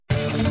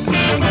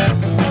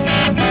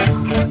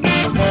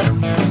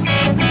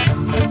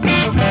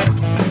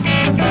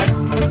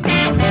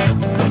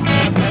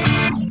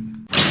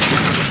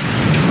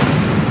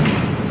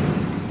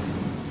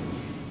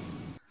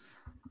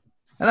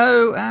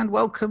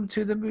welcome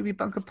to the Movie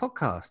Bunker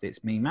podcast.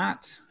 It's me,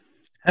 Matt.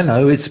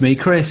 Hello, it's me,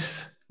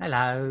 Chris.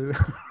 Hello.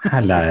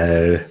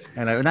 Hello.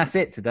 Hello, and that's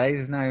it today.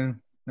 There's no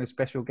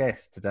special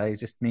guest today.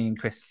 It's just me and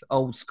Chris,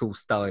 old school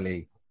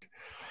styley.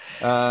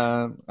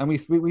 And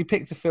we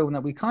picked a film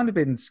that we've kind of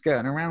been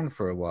skirting around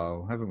for a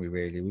while, haven't we,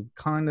 really? We've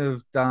kind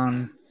of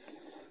done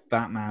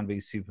Batman v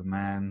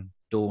Superman,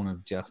 Dawn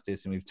of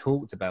Justice, and we've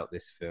talked about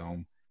this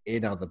film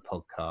in other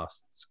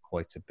podcasts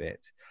quite a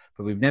bit.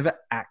 But we've never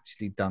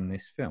actually done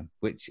this film,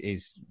 which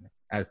is,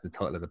 as the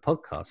title of the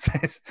podcast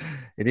says,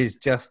 it is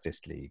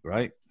Justice League,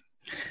 right?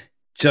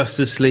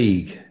 Justice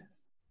League.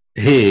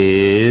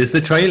 Here's the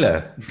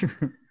trailer.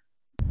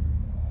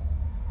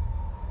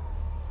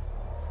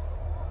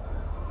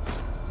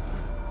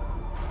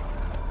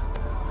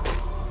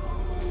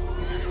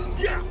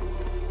 Yeah.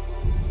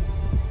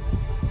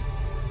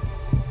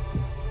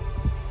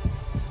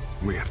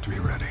 We have to be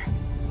ready.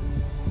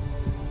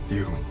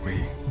 You,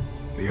 me,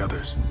 the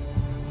others.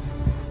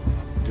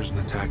 There's an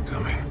attack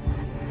coming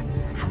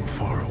from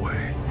far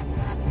away.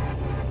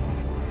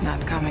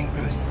 Not coming,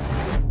 Bruce.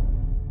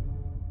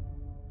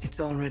 It's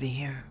already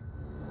here.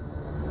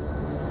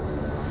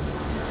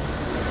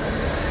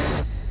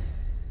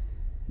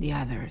 The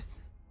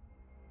others.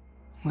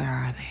 Where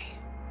are they?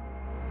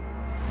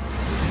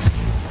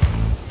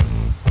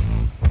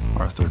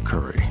 Arthur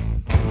Curry,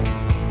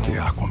 the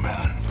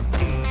Aquaman.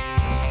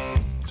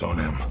 It's on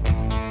him.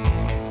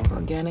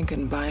 Organic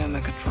and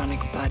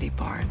biomechatronic body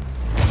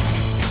parts.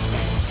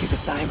 He's a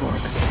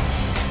cyborg.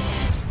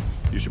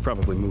 You should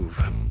probably move.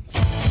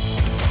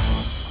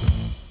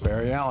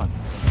 Barry Allen.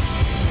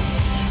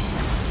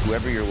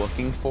 Whoever you're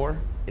looking for,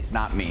 it's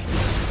not me.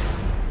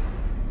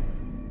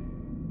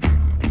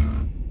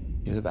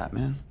 You're the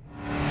Batman?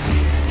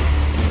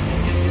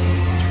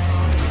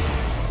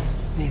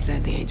 They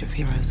said the age of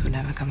heroes would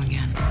never come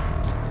again.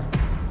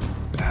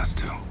 It has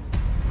to.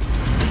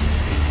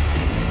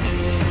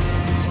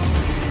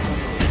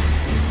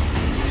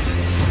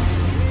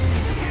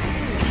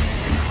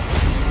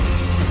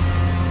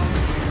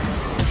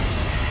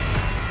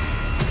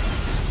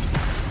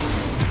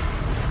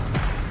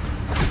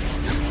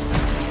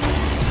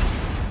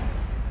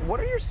 What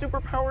are your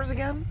superpowers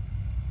again?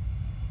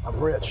 I'm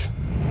rich.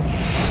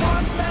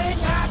 One thing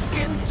I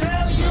can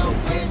tell you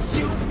is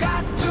you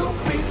got to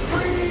be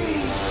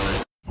free.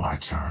 My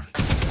turn.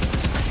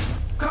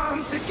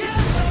 Come together.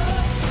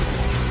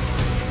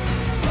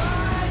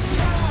 Right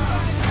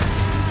now.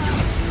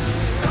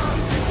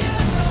 Come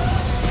together.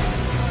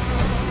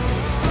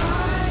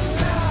 Right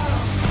now.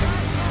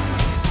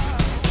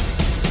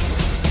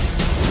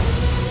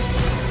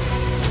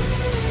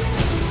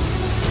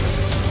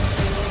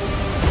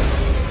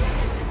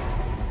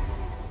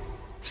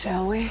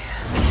 Shall we?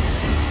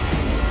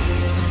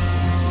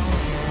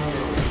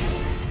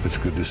 It's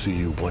good to see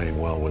you playing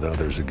well with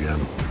others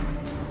again.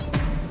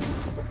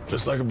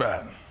 Just like a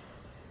bat.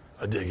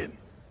 I dig it.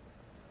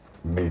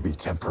 Maybe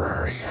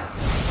temporary.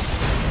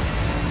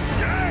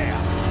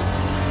 Yeah!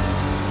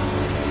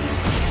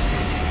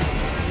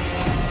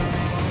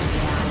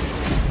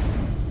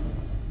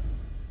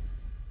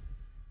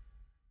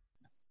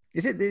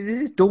 Is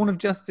this Dawn of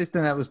Justice?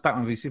 No, that was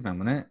Batman v Superman,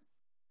 wasn't it?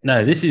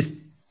 No, this is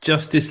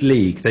Justice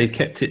League. They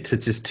kept it to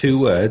just 2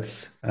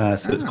 words, so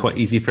it's quite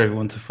easy for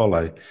everyone to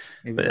follow.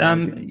 But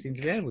didn't seem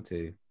to be able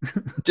to.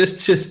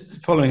 just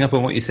following up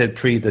on what you said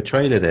pre the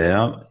trailer there,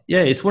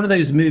 yeah, it's one of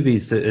those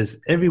movies that as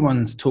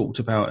everyone's talked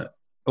about,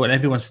 well,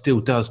 everyone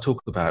still does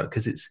talk about it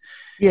because it's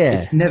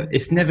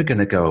never going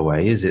to go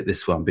away, is it?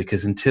 This one,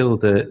 because until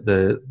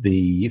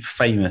the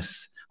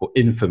famous or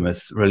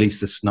infamous release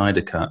the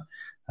Snyder Cut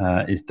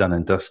is done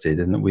and dusted,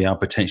 and we are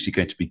potentially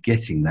going to be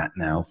getting that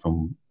now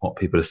from what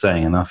people are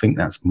saying, and I think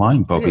that's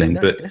mind-boggling.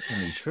 Yeah, that's but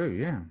definitely true.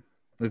 Yeah.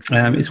 It's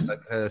like,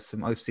 I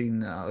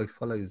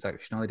follow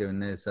Zack Snyder,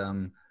 and there's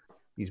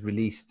he's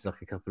released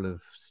like a couple of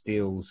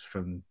steals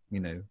from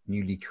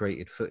newly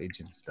created footage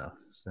and stuff.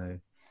 So,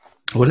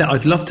 well,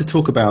 I'd love to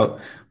talk about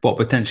what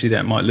potentially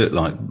that might look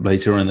like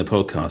later on in the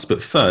podcast.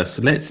 But first,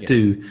 let's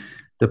do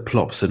the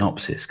plot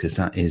synopsis, because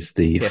that is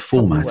the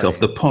format of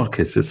the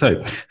podcast.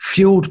 So,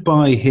 fueled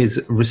by his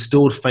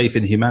restored faith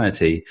in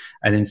humanity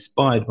and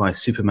inspired by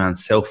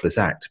Superman's selfless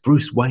act,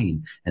 Bruce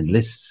Wayne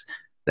enlists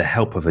the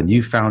help of a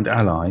newfound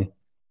ally,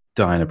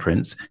 Diana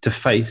Prince, to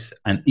face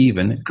an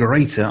even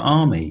greater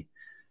army.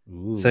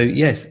 Ooh. So,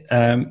 yes,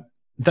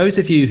 those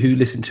of you who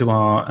listen to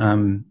our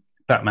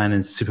Batman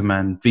and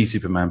Superman v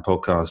Superman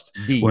podcast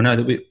will know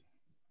that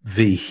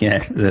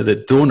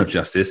the Dawn of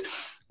Justice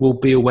will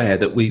be aware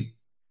that we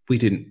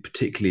didn't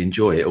particularly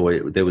enjoy it,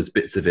 or there was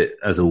bits of it,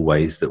 as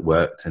always, that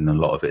worked and a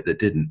lot of it that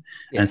didn't.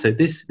 Yeah. And so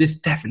this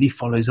definitely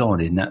follows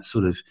on in that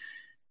sort of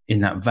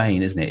in that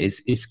vein, isn't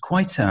it? It's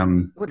quite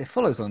well, it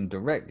follows on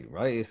directly,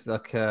 right? It's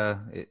like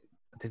it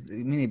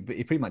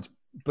pretty much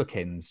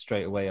bookends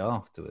straight away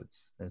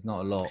afterwards. There's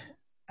not a lot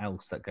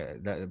else that there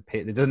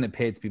doesn't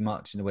appear to be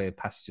much in the way of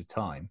passage of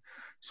time.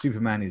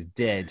 Superman is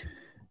dead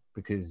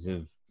because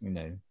of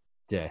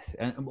death,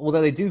 and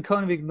although they do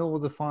kind of ignore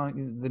the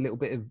little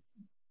bit of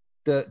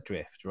dirt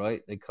drift,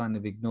 right? They kind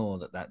of ignore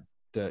that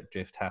dirt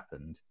drift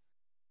happened.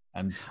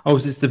 And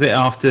is this the bit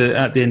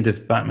at the end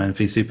of Batman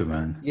v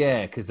Superman?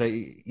 Yeah, because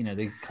they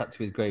cut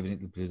to his grave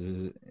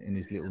in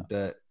his little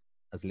dirt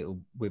as a little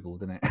wibble,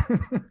 didn't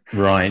it?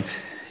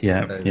 Right.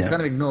 Yeah. So they kind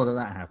of ignore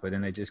that happened,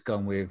 and they just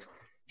gone with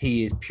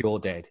he is pure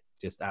dead,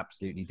 just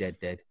absolutely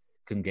dead.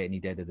 Couldn't get any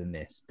deader than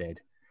this,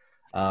 dead.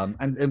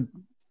 And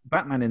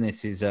Batman in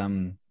this is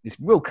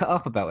real cut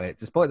up about it,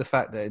 despite the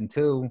fact that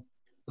until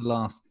the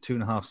last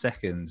 2.5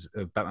 seconds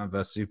of Batman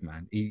vs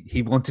Superman,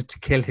 he wanted to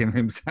kill him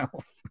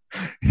himself.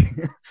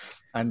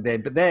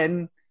 But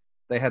then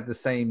they had the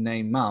same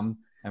name mum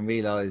and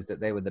realised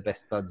that they were the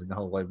best buds in the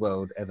whole wide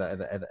world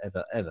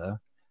ever.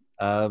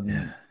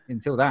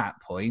 Until that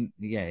point,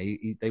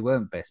 they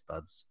weren't best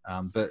buds.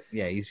 But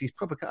yeah, he's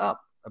proper cut up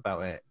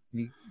about it.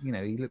 He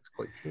looks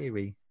quite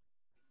teary.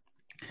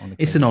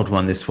 It's an odd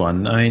one, this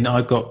one. I mean,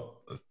 I've got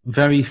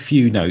very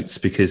few notes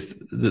because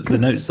the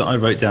notes that I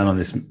wrote down on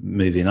this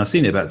movie, and I've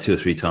seen it about 2 or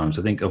 3 times.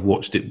 I think I've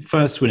watched it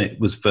first when it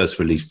was first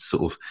released,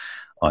 sort of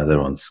either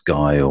on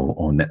Sky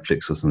or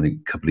Netflix or something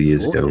a couple of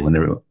years ago.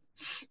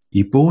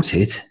 You bought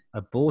it?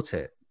 I bought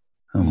it.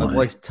 Oh, my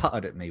wife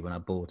tutted at me when I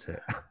bought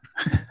it.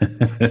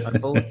 I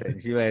bought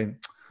it. She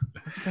went,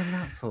 "What have you done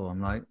that for?" I'm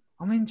like,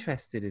 I'm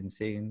interested in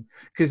seeing,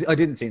 because I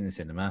didn't see it in the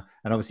cinema,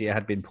 and obviously it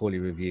had been poorly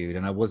reviewed,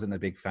 and I wasn't a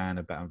big fan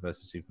of Batman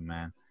vs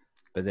Superman.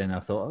 But then I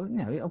thought,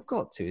 I've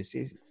got to,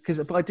 because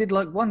I did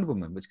like Wonder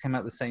Woman, which came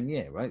out the same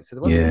year, right? So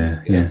the Wonder Woman was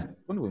good. Yeah.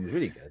 Wonder Woman was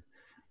really good.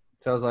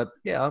 So I was like,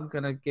 I'm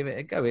going to give it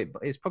a go.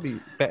 It's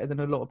probably better than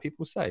a lot of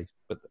people say.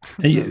 But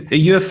are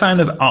you a fan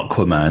of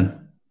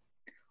Aquaman?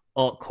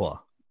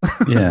 Aqua.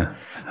 Yeah.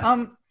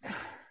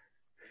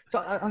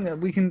 So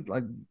we can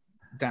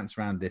dance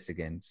around this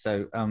again.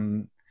 So,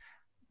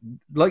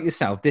 like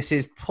yourself, this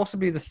is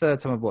possibly the 3rd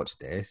time I've watched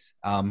this.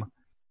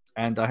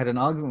 And I had an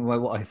argument with my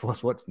wife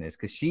whilst watching this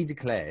because she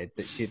declared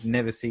that she had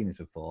never seen this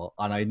before,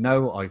 and I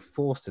know I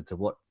forced her to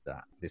watch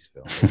this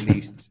film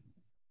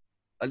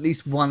at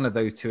least one of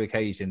those 2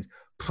 occasions,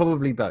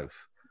 probably both.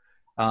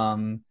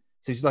 So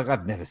she's like,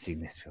 "I've never seen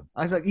this film."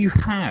 I was like, "You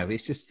have.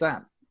 It's just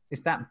that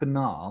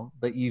banal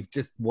that you've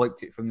just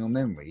wiped it from your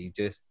memory. You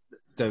just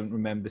don't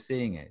remember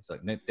seeing it." It's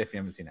like, "No, definitely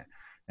haven't seen it."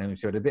 And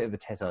she had a bit of a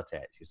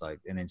tête-à-tête. She was like,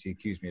 and then she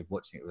accused me of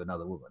watching it with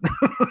another woman.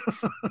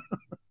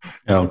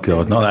 Oh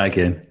God, not that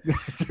again.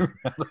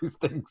 How those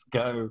things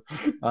go.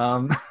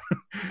 And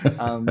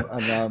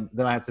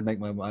then I had to make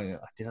my mind.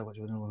 Did I watch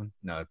it with another woman?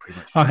 No, pretty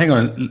much. Oh, hang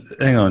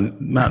on,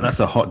 Matt. That's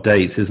a hot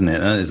date, isn't it?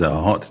 That is a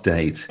hot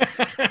date.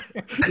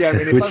 Yeah, I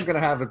mean, if I'm going to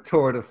have a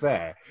torrid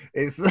affair,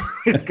 it's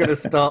going to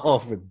start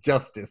off with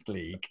Justice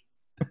League.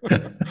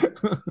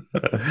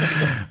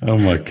 Oh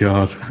my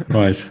God!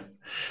 Right.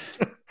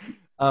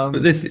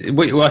 But I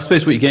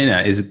suppose what you're getting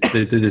at is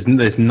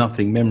there's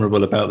nothing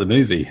memorable about the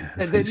movie.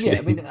 Yeah,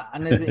 I mean,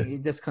 and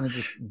it does kind of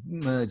just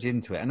merge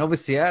into it. And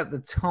obviously, at the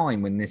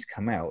time when this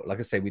came out, like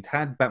I say, we'd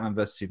had Batman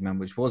vs Superman,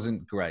 which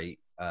wasn't great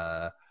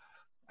at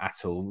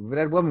all. We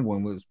had Wonder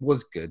Woman, which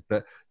was good,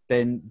 but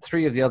then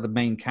 3 of the other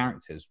main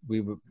characters,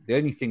 the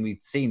only thing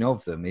we'd seen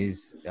of them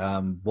is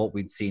what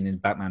we'd seen in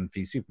Batman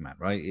v Superman.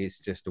 Right? It's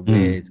just a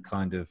weird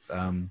kind of.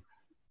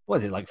 What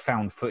is it, like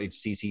found footage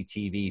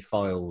CCTV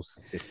files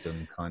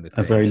system kind of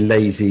thing? A very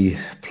lazy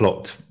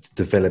plot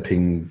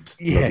developing.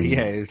 Yeah.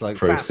 It was like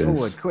process. Fast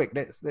forward, quick.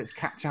 Let's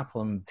catch up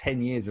on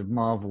 10 years of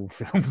Marvel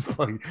films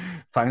by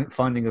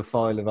finding a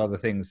file of other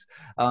things.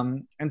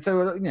 And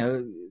so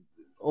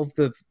of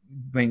the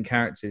main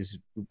characters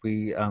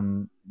we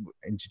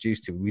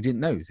introduced to, we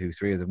didn't know who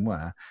 3 of them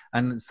were.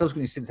 And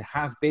subsequently, since it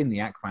has been the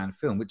Aquaman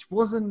film, which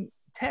wasn't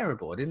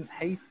terrible, I didn't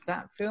hate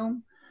that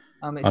film.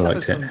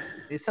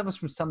 It suffers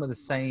from some of the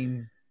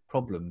same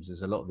problems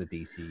as a lot of the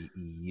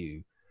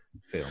DCEU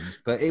films,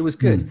 but it was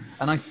good.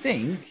 And I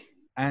think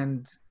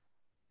because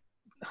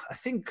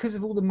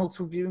of all the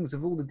multiple viewings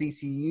of all the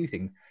DCEU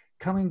thing,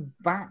 coming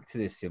back to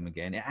this film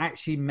again, it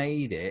actually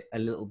made it a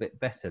little bit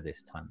better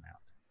this time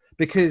out.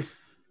 Because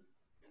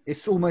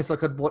it's almost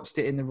like I'd watched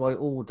it in the right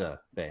order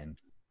then.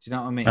 Do you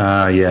know what I mean?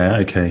 Yeah,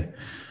 okay.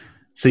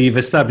 So you've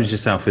established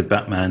yourself with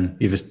Batman,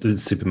 you've with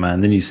Superman,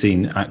 then you've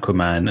seen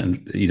Aquaman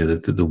and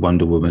the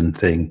Wonder Woman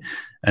thing,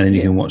 and then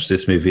you can watch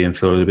this movie and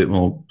feel a little bit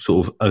more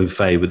sort of au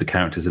fait with the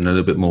characters and a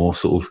little bit more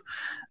sort of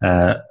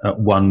at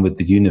one with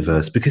the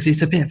universe, because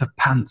it's a bit of a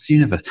pants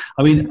universe.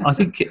 I mean, I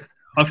think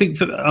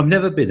I've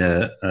never been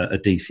a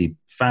DC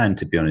fan,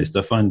 to be honest.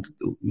 I find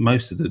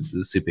most of the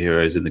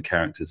superheroes and the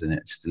characters in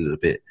it just a little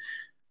bit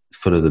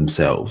full of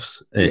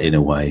themselves in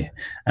a way.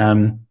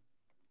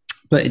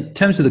 But in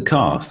terms of the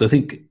cast, I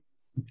think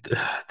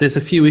there's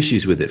a few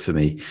issues with it for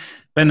me.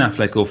 Ben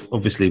Affleck,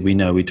 obviously,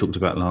 we talked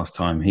about last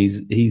time.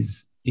 He's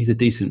a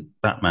decent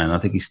Batman. I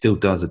think he still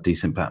does a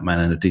decent Batman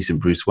and a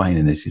decent Bruce Wayne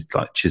in this. He's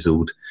like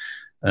chiseled,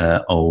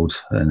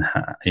 old, and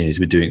he's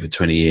been doing it for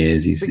 20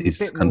 years. He's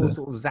a bit kind more of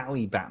sort of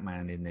Zowie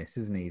Batman in this,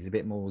 isn't he? He's a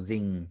bit more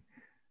zing.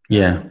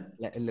 Yeah,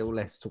 a little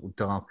less sort of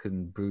dark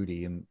and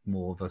broody, and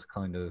more of a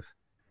kind of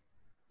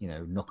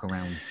knock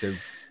around joke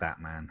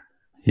Batman.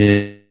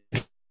 Yeah.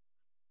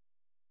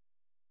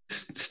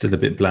 Still a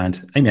bit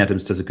bland. Amy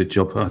Adams does a good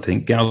job, I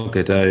think. Gal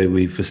Gadot,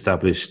 we've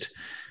established,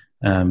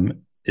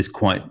 is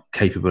quite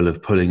capable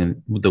of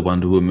pulling the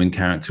Wonder Woman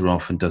character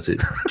off and does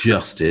it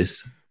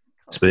justice.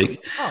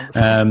 Speak.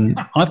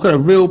 I've got a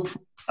real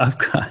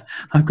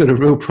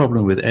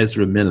problem with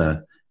Ezra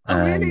Miller.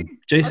 Really?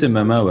 Jason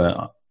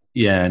Momoa.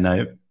 Yeah, no, I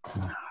don't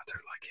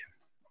like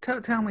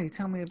him.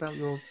 Tell me about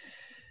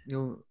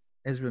your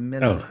Ezra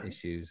Miller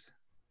issues.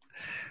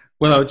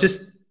 Well,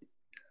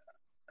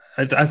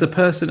 as a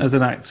person, as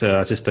an actor,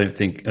 I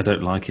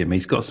don't like him.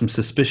 He's got some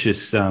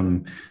suspicious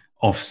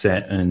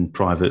offset and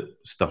private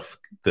stuff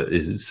that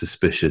is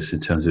suspicious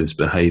in terms of his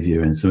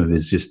behaviour, and some of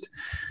his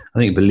I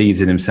think he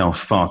believes in himself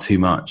far too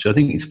much. I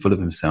think he's full of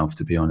himself,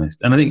 to be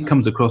honest. And I think it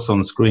comes across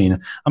on screen.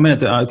 I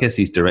mean, I guess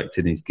he's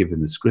directed and he's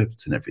given the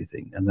scripts and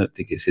everything. I don't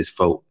think it's his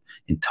fault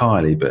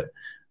entirely, but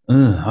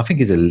I think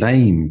he's a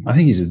lame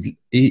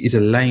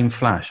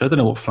Flash. I don't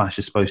know what Flash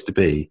is supposed to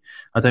be.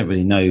 I don't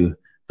really know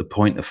the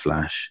point of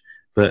Flash,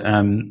 but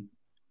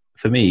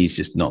for me, he's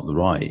just not the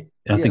right.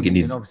 I think it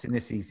needs. And obviously, in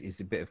this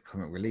is a bit of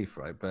comic relief,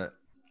 right? But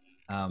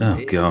oh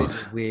god,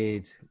 it's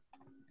a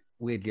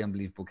weirdly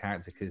unbelievable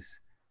character because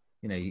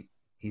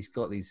he's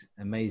got these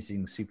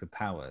amazing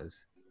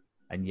superpowers,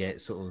 and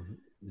yet sort of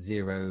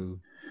zero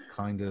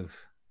kind of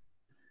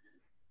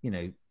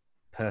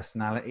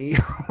personality.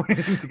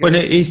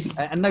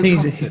 And no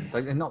confidence.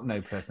 Not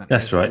no personality.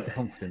 That's right. No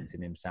confidence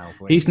in himself.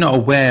 He's not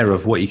aware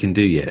of what he can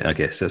do yet, I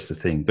guess that's the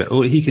thing. But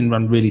he can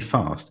run really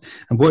fast.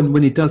 And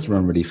when he does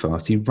run really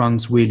fast, he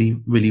runs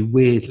really, really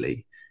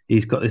weirdly.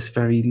 He's got this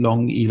very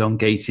long,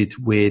 elongated,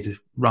 weird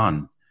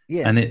run.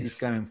 Yeah, and he's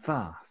going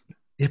fast.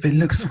 Yeah, but it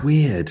looks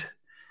weird.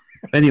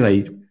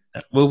 Anyway,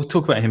 we'll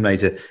talk about him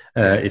later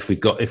if we've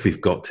got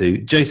to.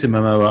 Jason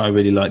Momoa, I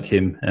really like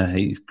him.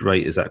 He's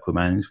great as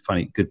Aquaman. He's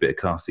funny, good bit of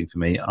casting for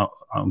me.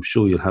 I'm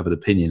sure you'll have an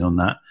opinion on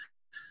that.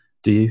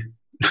 Do you?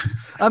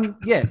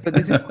 Yeah, but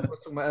this is what I was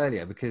talking about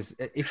earlier, because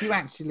if you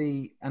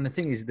actually, and the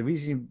thing is, the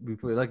reason we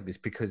probably like it is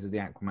because of the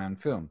Aquaman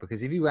film,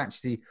 because if you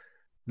actually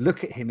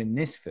look at him in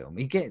this film,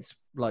 he gets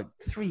like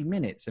 3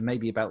 minutes and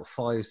maybe about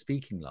 5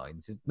 speaking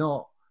lines.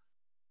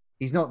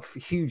 He's not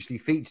hugely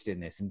featured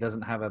in this and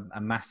doesn't have a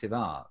massive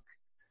arc.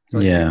 So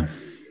I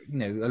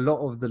think, a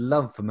lot of the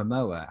love for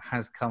Momoa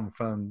has come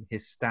from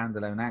his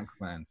standalone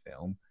Aquaman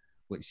film,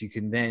 which you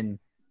can then,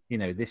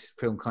 this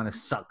film kind of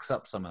sucks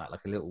up some of that,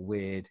 like a little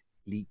weird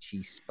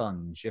leechy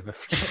sponge of a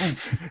film,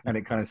 and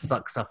it kind of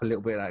sucks up a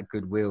little bit of that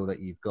goodwill that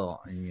you've got.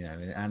 And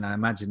and I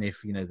imagine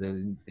if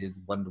the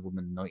Wonder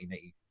Woman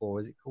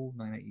 1984, is it called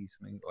 1980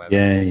 something?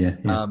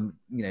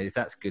 Yeah. If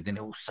that's good, then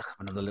it will suck up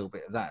another little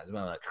bit of that as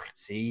well. Like,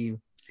 see,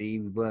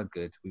 we were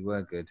good.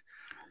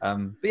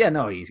 But yeah,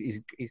 no,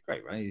 he's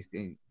great, right?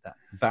 That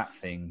bat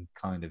thing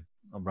kind of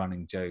a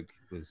running joke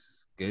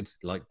was good,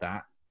 like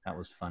that. That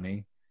was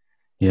funny.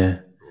 Yeah.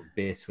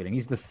 Beer swilling.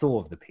 He's the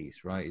Thor of the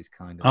piece, right? He's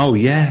kind of. Oh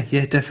yeah,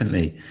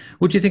 definitely.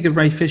 What do you think of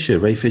Ray Fisher?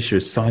 Ray Fisher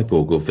is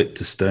Cyborg, or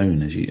Victor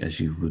Stone, as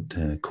you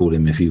would call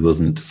him if he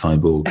wasn't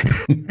Cyborg.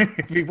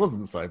 If he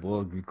wasn't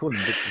Cyborg, we'd call him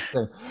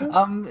Victor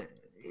Stone.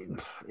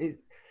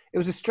 It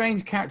was a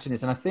strange character in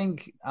this, and I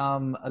think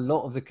a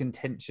lot of the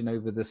contention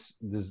over the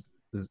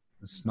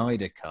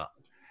Snyder cut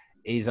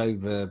is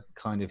over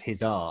kind of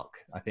his arc.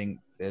 I think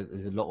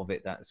there's a lot of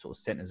it that sort of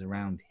centers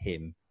around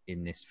him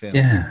in this film.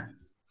 Yeah,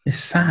 it's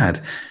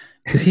sad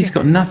because he's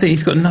got nothing.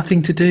 He's got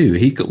nothing to do.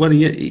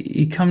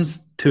 He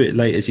comes to it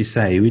late, as you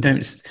say. We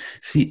don't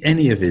see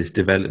any of his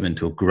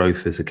development or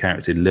growth as a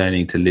character,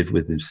 learning to live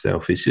with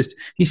himself. He's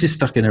just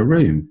stuck in a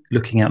room,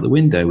 looking out the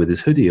window with his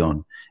hoodie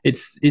on.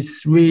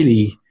 It's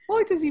really.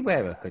 Why does he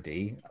wear a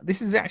hoodie?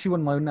 This is actually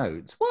one of my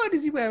notes. Why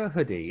does he wear a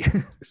hoodie?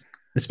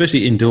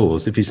 Especially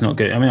indoors, if he's not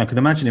going. I mean, I can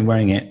imagine him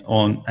wearing it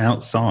on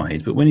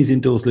outside, but when he's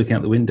indoors looking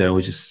out the window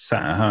or just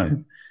sat at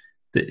home,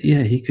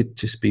 he could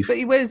just be. But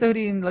he wears the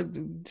hoodie in like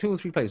 2 or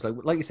 3 places.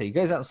 Like you say, he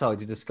goes outside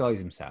to disguise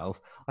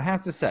himself. I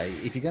have to say,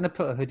 if you're going to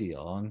put a hoodie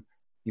on,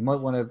 you might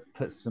want to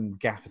put some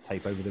gaffer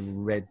tape over the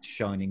red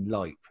shining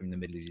light from the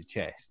middle of your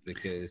chest,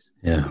 because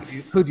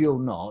hoodie or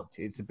not,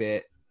 it's a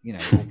bit,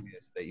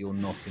 obvious that you're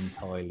not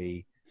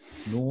entirely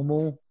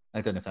normal. I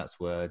don't know if that's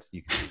word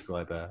you can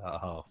describe a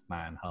half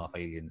man, half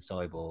alien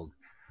cyborg,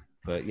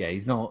 but yeah,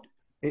 he's not.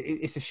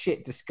 It's a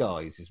shit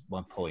disguise, is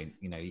my point.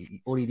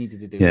 All he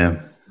needed to do was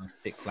a nice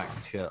thick black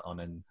shirt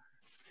on,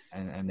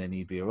 and then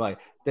he'd be all right.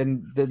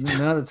 Then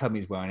another time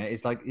he's wearing it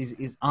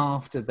is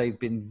after they've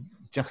been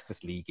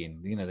Justice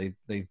Leaguing.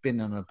 They've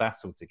been on a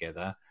battle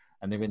together,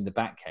 and they're in the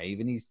Batcave,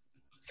 and he's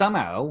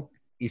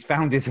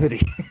found his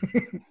hoodie.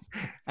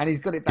 And he's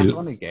got it back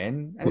on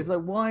again. And it's like,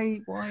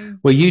 why?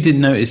 Well, you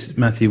didn't notice,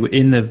 Matthew,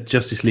 in the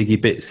Justice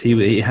League bits,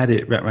 he had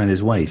it wrapped around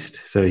his waist.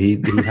 So he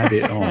had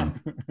it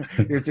on.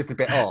 It was just a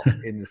bit hot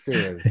in the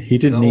sewers. He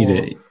didn't need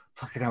it.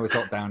 Fucking hell, it's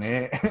hot down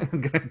here. I'm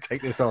going to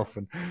take this off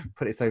and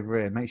put this over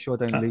here. Make sure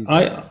I don't lose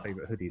my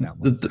favourite hoodie that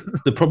much.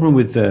 The problem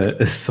with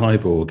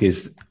Cyborg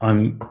is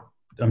I'm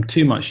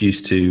too much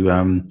used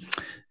to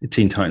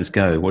Teen Titans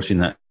Go, watching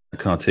that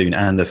cartoon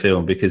and the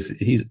film, because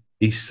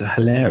he's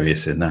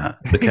hilarious in that.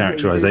 The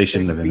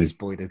characterization of him is Beast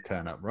Boy to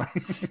turn up, right?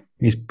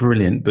 He's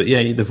brilliant. But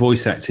yeah, the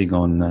voice acting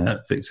on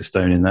Victor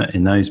Stone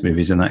in those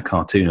movies and that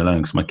cartoon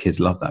alone, because my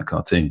kids love that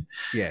cartoon,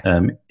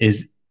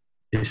 is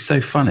so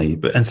funny.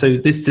 And so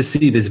to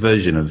see this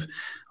version of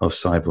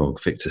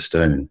Cyborg Victor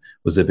Stone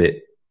was a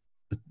bit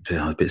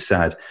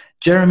sad.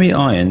 Jeremy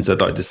Irons, I'd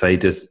like to say,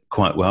 does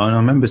quite well. And I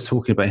remember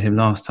talking about him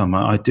last time.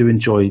 I do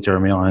enjoy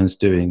Jeremy Irons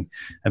doing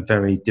a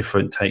very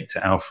different take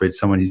to Alfred,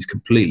 someone who's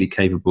completely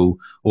capable,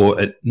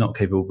 or not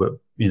capable, but,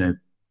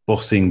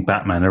 bossing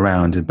Batman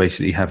around and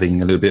basically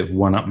having a little bit of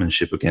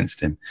one-upmanship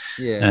against him.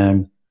 Yeah.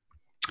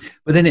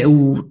 But then it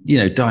all,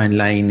 Diane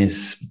Lane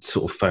is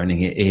sort of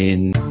phoning it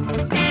in.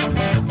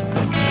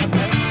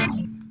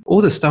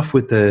 All the stuff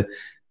with the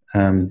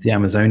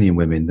Amazonian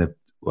women,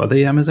 are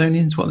they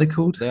Amazonians? What are they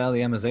called? They are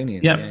the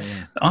Amazonians. Yeah.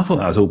 I thought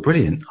that was all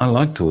brilliant. I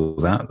liked all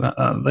that.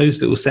 Those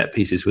little set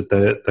pieces with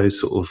those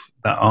sort of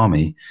that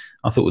army,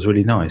 I thought was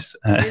really nice.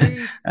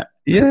 Really?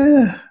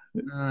 Yeah.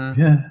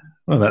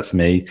 Well, that's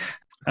me.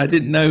 I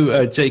didn't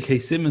know J.K.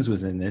 Simmons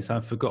was in this.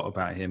 I forgot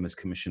about him as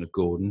Commissioner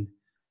Gordon.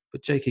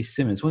 But J.K.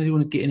 Simmons, what does he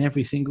want to get in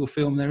every single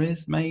film there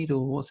is made,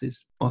 or what's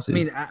his? I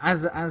mean,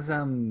 as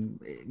a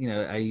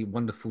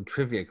wonderful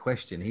trivia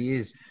question,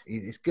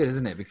 it's good,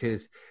 isn't it?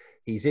 Because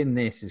he's in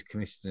this as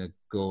Commissioner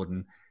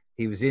Gordon.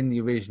 He was in the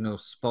original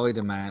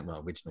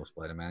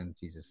Spider-Man.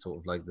 Jesus, sort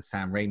of like the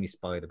Sam Raimi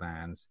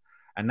Spider-Mans.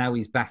 And now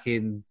he's back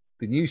in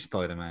the new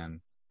Spider-Man.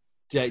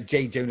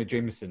 J. Jonah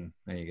Jameson.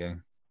 There you go.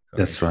 Sorry.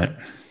 That's right.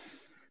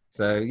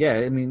 So, yeah,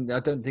 I mean,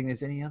 I don't think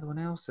there's any other one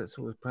else that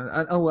sort of...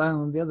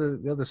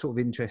 the other sort of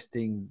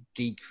interesting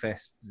Geek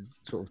Fest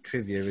sort of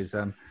trivia is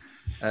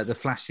the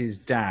Flash's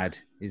dad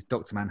is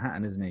Dr.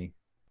 Manhattan, isn't he?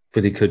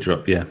 Billy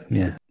Kudrop, yeah.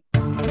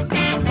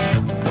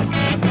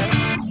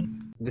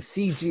 The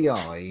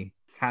CGI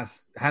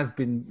has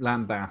been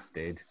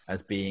lambasted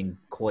as being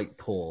quite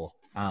poor,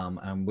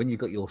 and when you've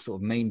got your sort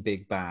of main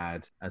big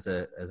bad as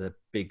a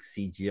big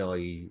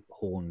CGI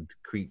horned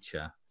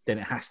creature, then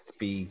it has to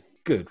be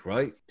good,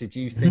 right? Did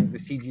you think the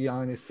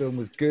CGI in this film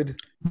was good?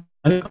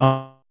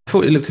 I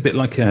thought it looked a bit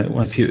like one of the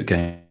computer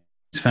games,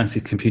 fancy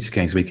computer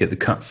games where you get the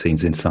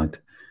cutscenes inside.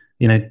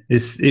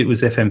 It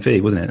was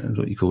FMV, wasn't it? That's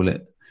what you call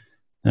it.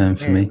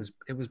 For me,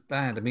 it was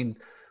bad. I mean,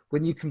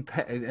 when you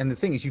compare, and the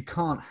thing is, you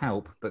can't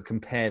help but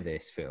compare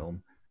this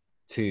film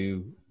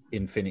to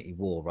Infinity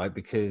War, right?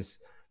 Because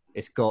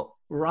it's got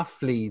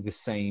roughly the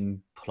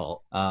same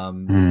plot.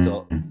 It's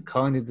got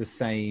kind of the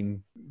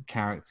same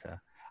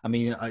character. I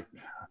mean,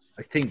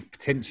 I think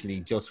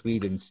potentially Joss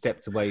Whedon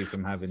stepped away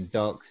from having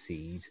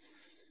Darkseid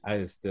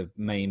as the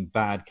main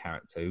bad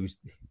character,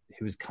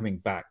 who was coming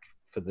back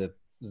for the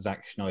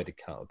Zack Snyder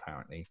cut,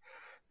 apparently.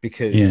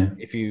 Because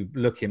if you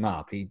look him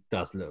up, he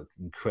does look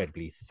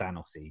incredibly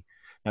Thanos-y.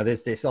 Now,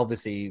 there's this,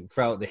 obviously,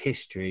 throughout the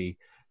history,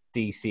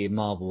 DC and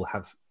Marvel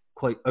have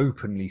quite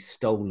openly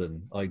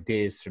stolen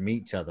ideas from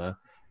each other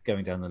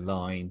going down the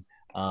line.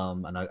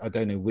 And I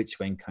don't know which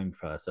one came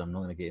first, so I'm not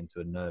going to get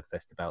into a nerd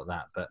fest about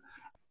that. But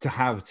to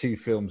have two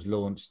films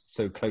launched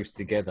so close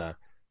together,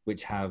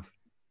 which have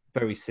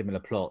very similar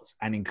plots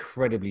and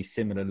incredibly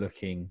similar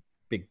looking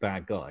big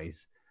bad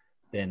guys,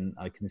 then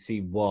I can see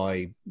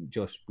why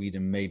Joss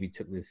Whedon maybe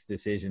took this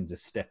decision to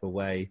step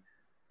away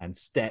and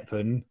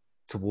Steppen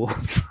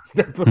towards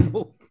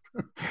Steppenwolf.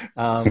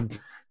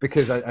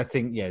 Because I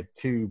think,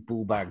 two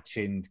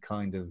bullbag-chinned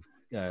kind of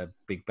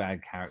big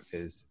bad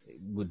characters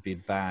would be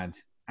bad.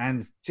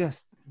 And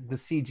just the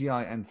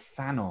CGI and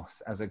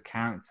Thanos as a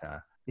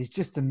character is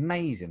just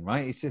amazing,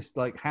 right? It's just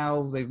like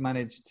how they've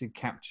managed to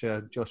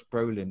capture Josh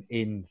Brolin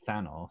in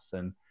Thanos.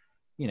 And,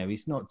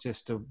 he's not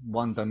just a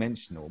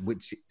one-dimensional,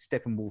 which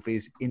Steppenwolf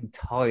is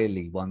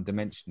entirely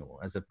one-dimensional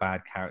as a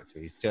bad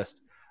character. He's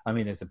just,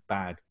 as a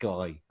bad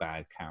guy,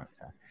 bad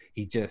character.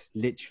 He just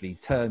literally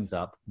turns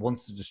up,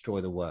 wants to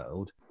destroy the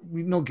world.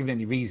 We've not given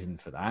any reason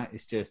for that.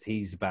 It's just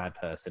he's a bad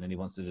person and he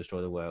wants to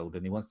destroy the world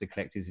and he wants to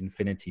collect his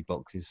infinity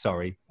boxes.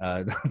 Sorry,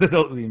 they're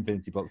not the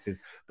infinity boxes,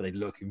 but they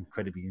look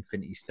incredibly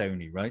Infinity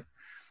Stony, right?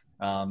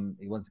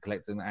 He wants to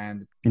collect them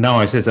and... No,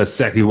 I said that's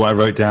exactly what I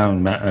wrote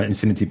down,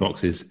 infinity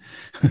boxes.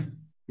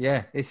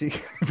 Yeah, it's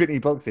infinity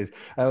boxes.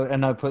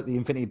 And I put the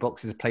infinity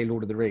boxes play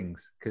Lord of the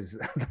Rings because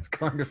that's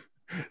kind of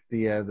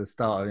the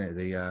start of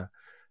it.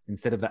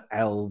 Instead of the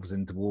elves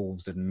and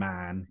dwarves and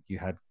man, you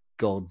had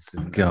gods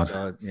and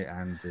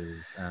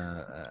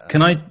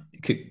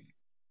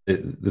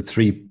the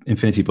three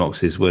infinity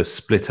boxes were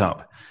split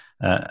up,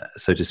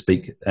 so to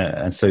speak,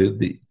 and so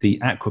the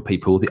aqua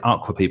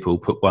people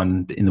put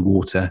one in the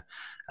water,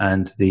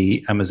 and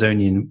the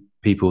Amazonian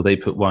people, they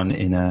put one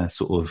in a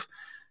sort of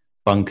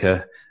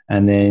bunker,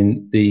 and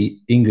then the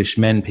English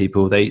men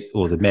people, they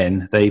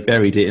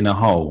buried it in a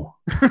hole,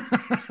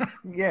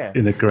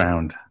 in the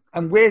ground.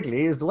 And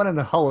weirdly, it was the one in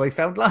the hole they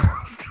found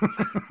last.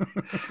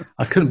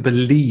 I couldn't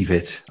believe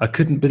it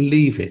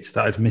that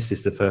I'd missed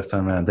this the first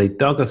time around. They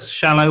dug a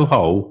shallow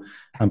hole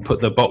and put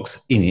the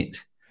box in it,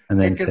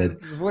 and then said,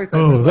 the voice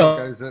 "Oh, that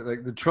goes that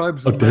like the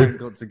tribes of man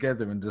got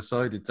together and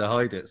decided to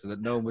hide it so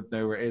that no one would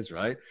know where it is."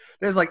 Right?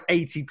 There's like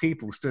 80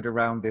 people stood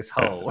around this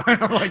hole.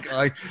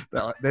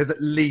 There's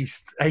at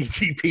least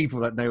 80 people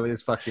that know where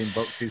this fucking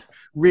box is,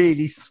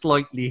 really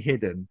slightly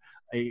hidden,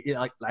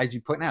 like as you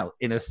point out,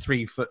 in a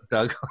 3-foot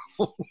dug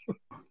hole.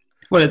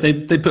 Well, they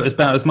put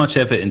about as much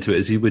effort into it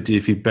as you would do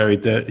if you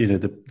buried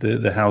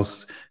the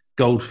house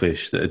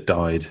goldfish that had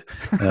died.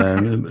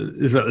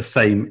 It's about the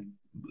same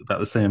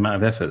amount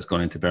of effort that's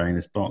gone into burying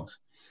this box.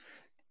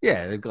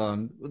 Yeah,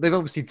 they've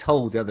obviously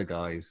told the other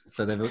guys,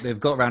 so they've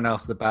got around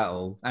after the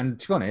battle. And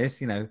to be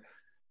honest,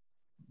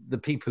 the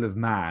people of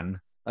man,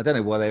 I don't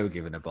know why they were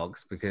given a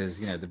box, because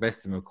the rest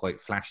of them were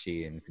quite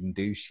flashy and can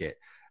do shit.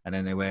 And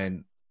then they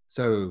went,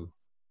 so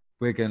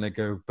we're gonna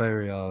go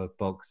bury our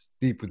box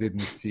deep within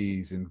the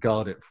seas and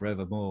guard it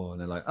forevermore. And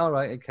they're like, all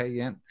right, okay,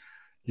 yeah.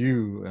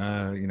 You,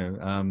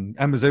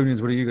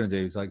 Amazonians, what are you going to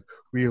do? It's like,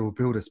 we'll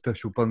build a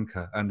special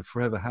bunker and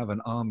forever have an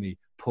army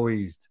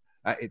poised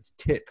at its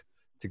tip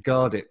to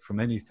guard it from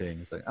anything.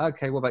 It's like,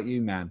 okay, what about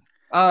you, man?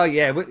 Oh,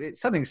 yeah,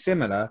 it's something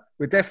similar.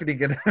 We're definitely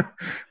going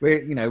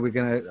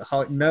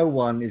to, no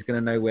one is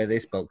going to know where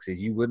this box is.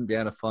 You wouldn't be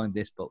able to find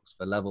this box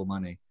for love or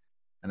money.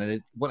 And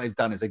then what they've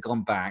done is they've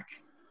gone back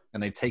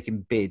and they've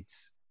taken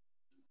bids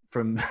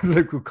from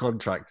local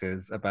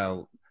contractors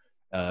about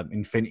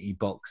Infinity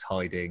Box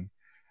hiding.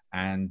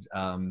 And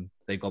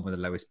they've gone with the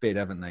lowest bid,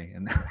 haven't they?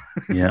 And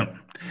yeah,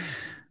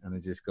 and they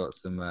just got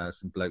some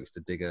blokes to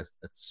dig a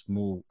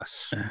small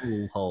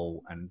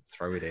hole and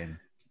throw it in.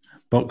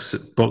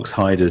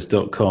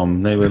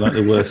 Boxhiders.com. They were like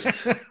the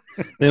worst.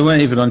 They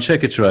weren't even on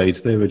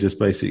Checkatrade. They were just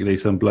basically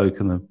some bloke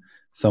and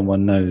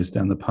someone knows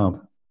down the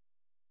pub.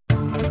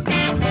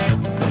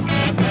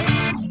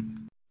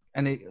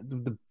 And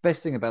the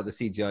best thing about the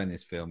CGI in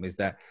this film is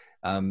that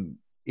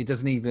it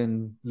doesn't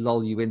even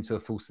lull you into a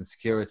false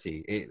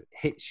insecurity. It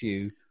hits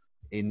you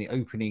in the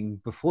opening,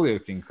 before the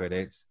opening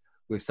credits,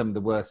 with some of the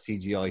worst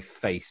CGI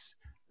face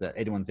that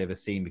anyone's ever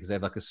seen, because they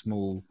have like a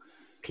small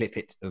clip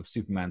of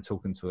Superman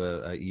talking to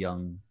a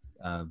young,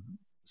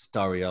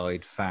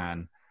 starry-eyed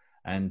fan.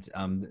 And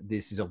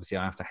this is obviously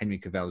after Henry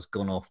Cavill's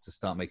gone off to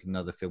start making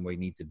another film where he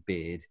needs a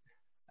beard.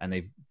 And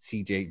they've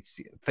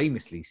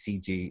famously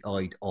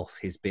CGI'd off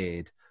his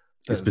beard.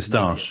 His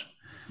moustache.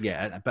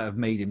 Yeah, but have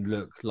made him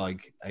look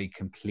like a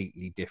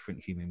completely different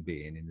human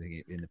being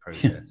in the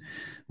process. Yeah.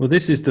 Well,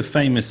 this is the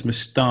famous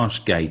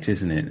moustache gate,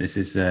 isn't it? This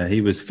is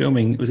he was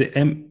filming. Was it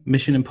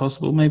Mission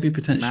Impossible? Maybe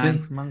potentially. Man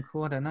from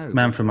U.N.C.L.E. I don't know.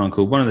 Man from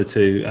U.N.C.L.E. One of the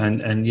two,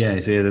 and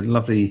yeah, so he had a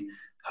lovely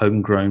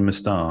homegrown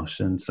moustache,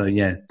 and so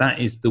yeah, that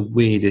is the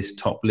weirdest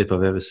top lip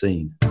I've ever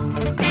seen.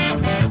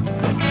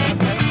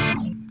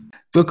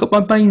 But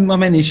my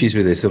main issues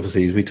with this,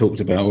 obviously, as we talked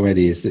about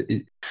already, is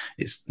that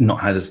it's not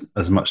had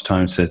as much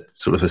time to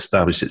sort of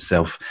establish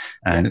itself,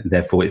 and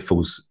therefore it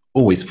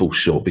always falls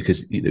short,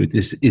 because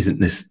this isn't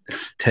this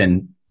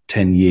 10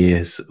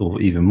 years or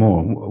even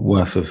more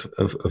worth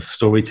of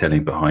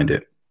storytelling behind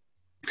it.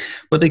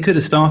 But they could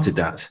have started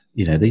that.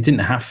 They didn't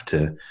have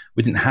to.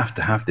 We didn't have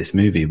to have this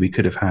movie. We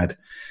could have had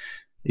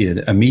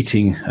a meet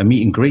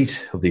and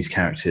greet of these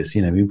characters.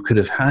 We could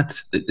have had.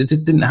 They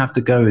didn't have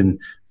to go and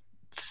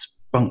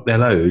spunk their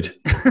load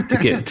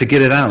to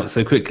get it out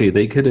so quickly.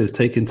 They could have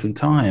taken some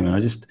time, and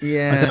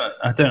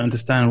I don't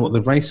understand what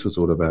the race was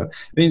all about.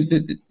 I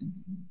mean,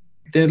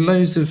 there are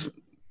loads of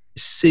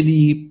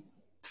silly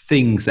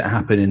things that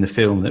happen in the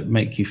film that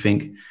make you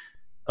think,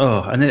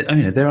 oh, and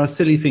there are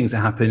silly things that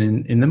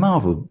happen in the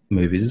Marvel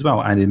movies as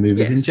well, and in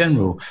movies in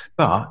general,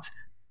 but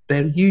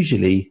they're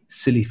usually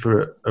silly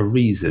for a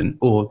reason,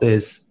 or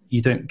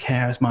you don't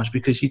care as much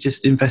because you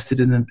just invested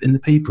in the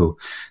people.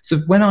 So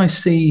when I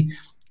see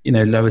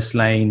Lois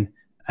Lane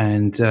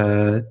and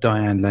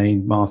Diane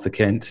Lane, Martha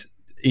Kent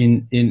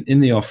in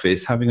the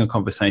office having a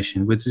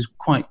conversation, which is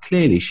quite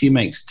clearly she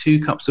makes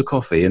 2 cups of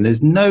coffee and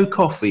there's no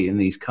coffee in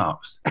these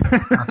cups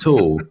at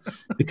all,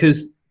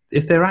 because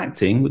if they're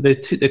acting,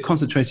 they're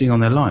concentrating on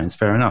their lines,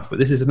 fair enough, but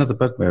this is another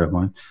bugbear of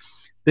mine.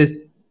 There's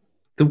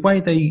the way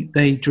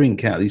they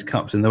drink out of these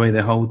cups and the way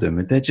they hold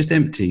them, they're just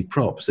empty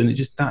props, and it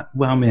just that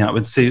wound me out.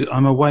 And so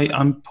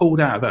I'm pulled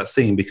out of that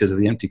scene because of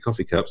the empty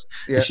coffee cups.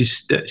 Yeah.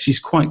 And she's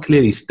quite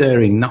clearly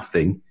stirring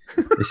nothing.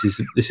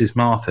 This is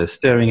Martha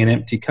stirring an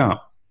empty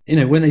cup.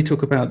 When they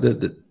talk about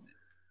the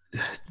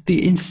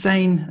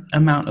insane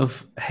amount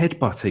of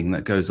headbutting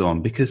that goes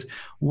on, because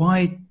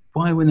why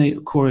when they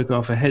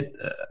choreograph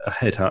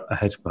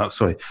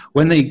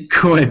when they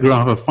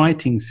choreograph a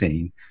fighting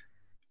scene,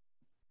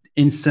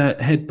 insert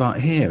headbutt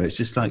here? It's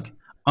just like,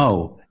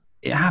 oh,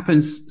 it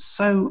happens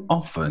so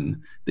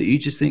often that you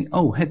just think,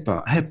 oh,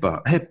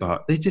 headbutt.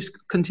 They're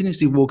just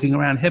continuously walking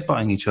around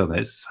headbutting each other.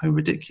 It's so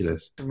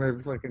ridiculous.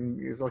 It's like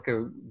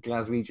a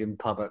Glaswegian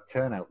pub at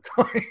turnout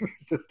time.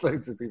 It's just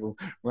loads of people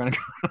running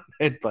around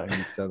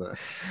headbutting each other.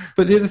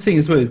 But the other thing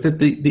as well is that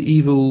the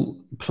evil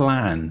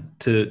plan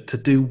to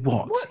do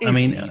what? What is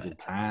the evil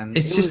plan?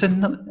 It's just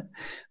another.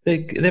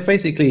 They're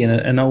basically in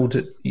an old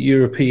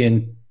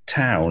European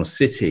town,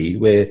 city,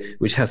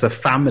 which has a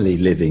family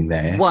living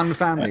there. One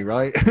family,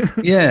 right?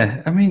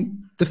 Yeah, I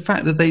mean, the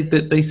fact that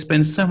they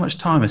spend so much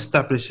time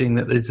establishing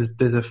that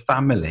there's a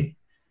family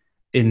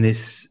in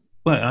this.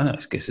 Well, I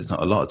guess it's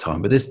not a lot of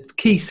time, but there's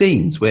key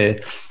scenes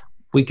where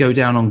we go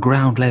down on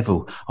ground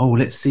level. Oh,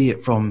 let's see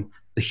it from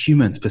the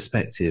human's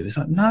perspective. It's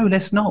like, no,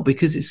 let's not,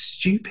 because it's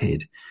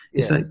stupid.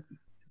 It's like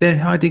they're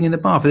hiding in the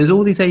bath. There's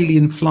all these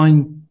alien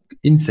flying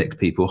insect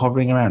people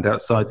hovering around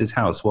outside this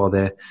house while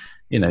they're,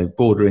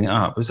 bordering it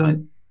up. It's like,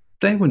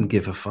 they wouldn't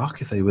give a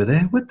fuck if they were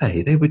there, would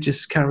they? They would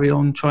just carry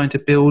on trying to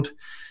build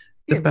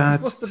the bad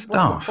stuff.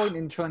 What's the point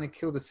in trying to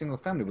kill the single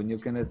family when you're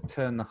going to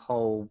turn the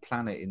whole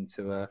planet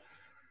into a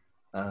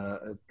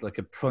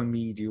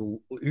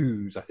primordial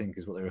ooze, I think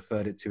is what they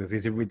referred it to, of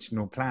his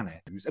original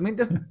planet. I mean, it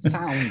doesn't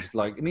sound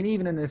like... I mean,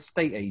 even an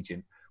estate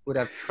agent would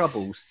have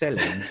trouble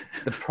selling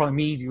the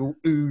primordial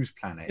ooze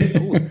planet.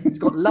 It's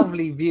got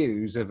lovely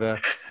views of a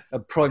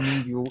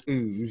primordial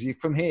ooze.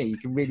 From here, you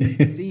can really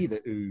see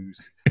the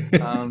ooze.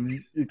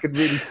 You can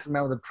really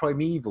smell the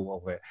primeval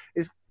of it.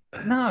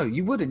 No,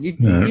 you wouldn't.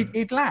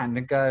 You'd land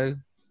and go,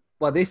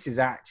 well, this is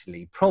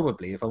actually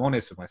probably, if I'm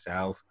honest with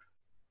myself,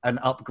 an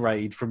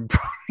upgrade from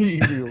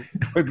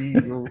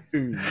primordial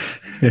ooze,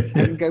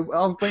 and go,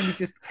 oh, why don't we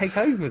just take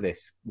over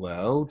this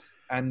world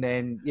and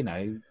then,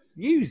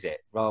 use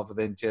it rather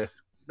than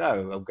just,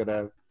 no, I'm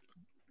gonna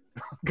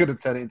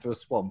turn it into a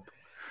swamp.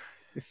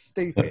 It's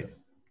stupid.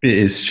 It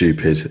is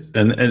stupid,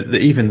 and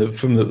even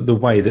from the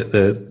way that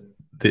the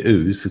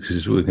ooze,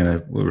 because we'll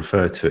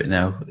refer to it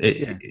now,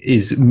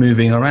 is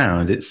moving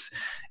around. It's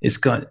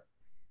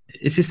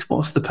just,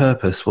 what's the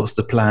purpose? What's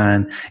the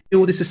plan?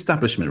 All this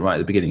establishment right at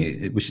the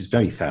beginning, which is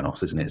very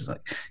Thanos, isn't it? It's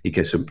like he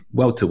goes from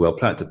world to world,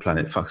 planet to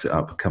planet, fucks it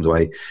up, comes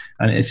away,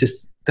 and it's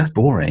just, that's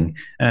boring.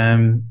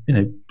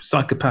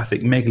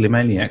 Psychopathic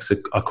megalomaniacs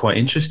are quite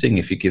interesting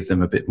if you give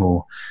them a bit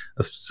more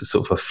of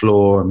sort of a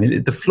flaw. I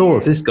mean, the flaw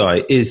of this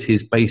guy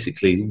is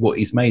basically what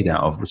he's made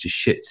out of, which is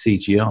shit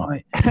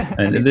CGI,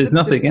 and there's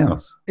nothing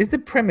else. Is the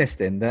premise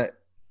then that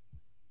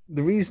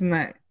the reason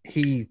that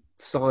he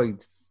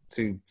decides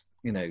to,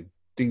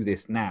 do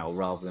this now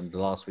rather than the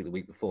last week, the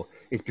week before,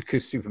 is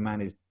because Superman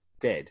is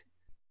dead?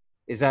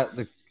 Is that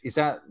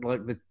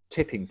like the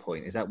tipping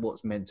point? Is that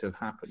what's meant to have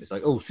happened? It's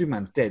like, oh,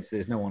 Superman's dead, so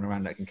there's no one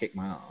around that can kick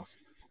my ass.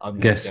 I'm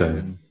going to go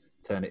and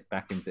turn it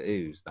back into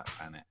ooze, that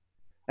planet.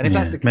 And if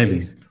that's the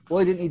case,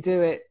 why didn't he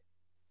do it?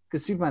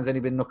 Because Superman's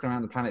only been knocking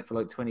around the planet for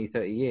like 20,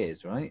 30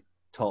 years, right?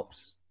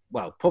 Tops.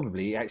 Well,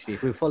 probably, actually,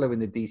 if we're following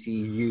the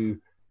DCU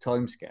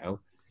timescale,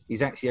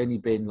 he's actually only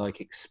been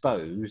like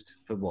exposed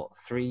for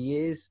 3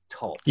 years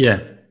top. Yeah,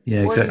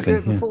 exactly. Why didn't he do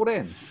it before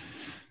then?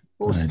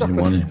 What was stopping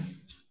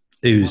him?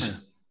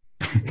 Ooze.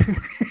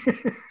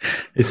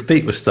 His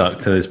feet were stuck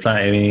to his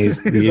planet. I mean,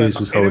 the ooze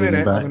was holding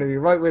him back. I'm going to be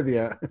right with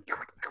you.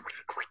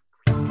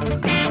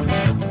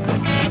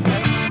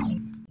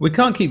 We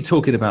can't keep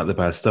talking about the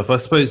bad stuff. I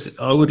suppose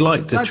I would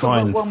like to try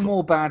and... one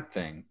more bad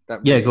thing.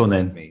 Go on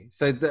then. Me.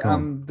 So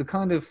the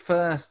kind of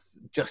first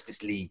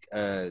Justice League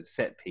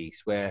set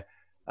piece where...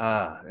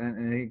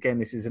 and again,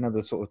 this is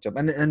another sort of jump.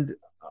 And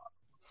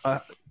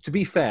to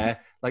be fair,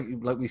 like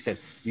we said,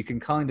 you can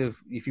kind of,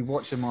 if you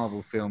watch a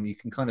Marvel film, you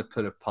can kind of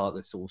pull apart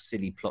the sort of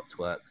silly plot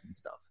twerks and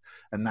stuff.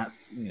 And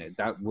that's,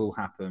 that will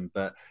happen.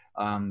 But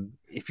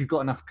if you've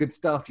got enough good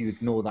stuff, you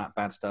ignore that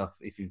bad stuff.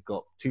 If you've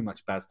got too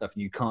much bad stuff,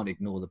 you can't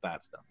ignore the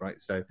bad stuff,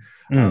 right? So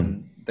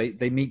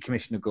they meet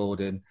Commissioner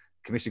Gordon.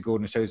 Commissioner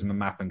Gordon shows them a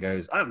map and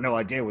goes, I have no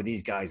idea where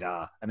these guys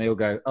are. And they all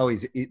go, oh,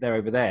 they're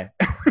over there.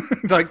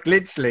 Like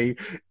literally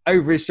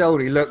over his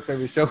shoulder. He looks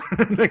over his shoulder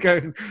and they're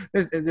going,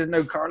 there's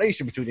no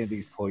correlation between any of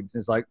these points.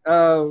 And it's like,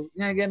 oh,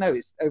 no,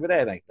 it's over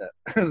there, mate.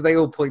 They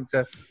all point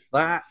to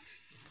that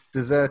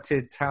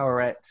deserted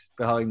towerette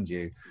behind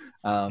you.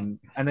 And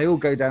they all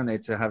go down there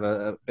to have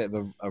a bit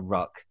of a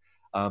ruck.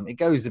 It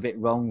goes a bit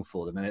wrong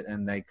for them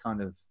and they kind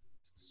of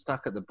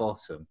stuck at the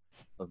bottom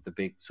of the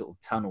big sort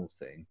of tunnel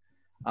thing.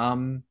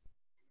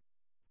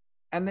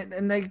 And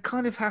they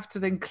kind of have to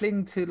then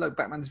cling to like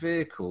Batman's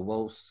vehicle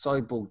while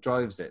Cyborg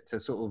drives it to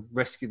sort of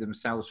rescue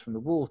themselves from the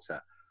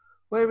water.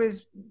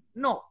 Whereas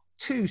not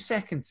 2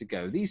 seconds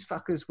ago, these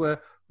fuckers were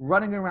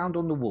running around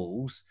on the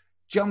walls,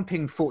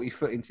 jumping 40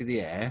 foot into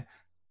the air,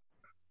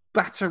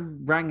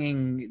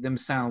 bataranging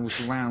themselves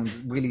around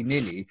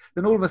willy-nilly.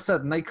 Then all of a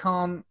sudden they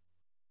can't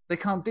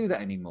do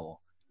that anymore.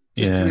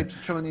 Just to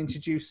try and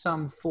introduce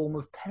some form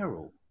of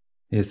peril.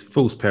 It's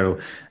false peril.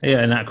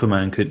 Yeah, and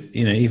Aquaman could,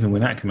 even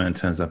when Aquaman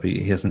turns up,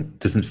 he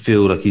doesn't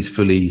feel like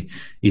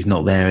he's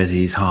not there, as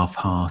he's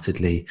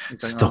half-heartedly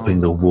stopping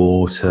the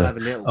water.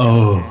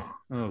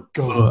 Oh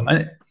God!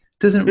 And it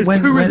doesn't. There's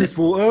poo in this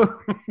water.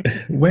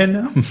 when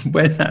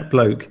that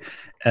bloke,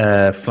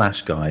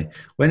 Flash guy,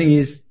 when he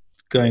is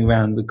going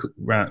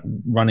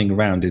running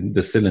around in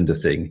the cylinder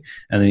thing,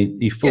 and then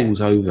he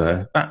falls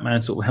over.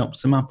 Batman sort of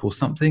helps him up or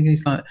something.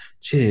 He's like,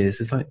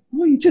 "Cheers!" It's like,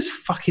 well, you just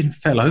fucking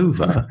fell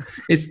over.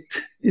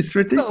 It's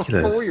ridiculous. It's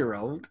not a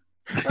 4-year-old.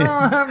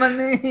 Oh, my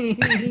knee.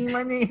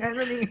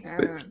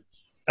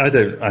 I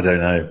don't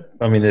know.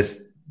 I mean,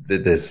 there's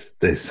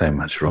there's so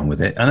much wrong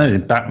with it. I know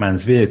in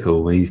Batman's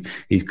vehicle when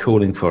he's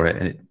calling for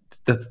it, and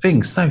the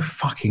thing's so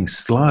fucking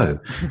slow.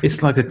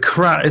 It's like a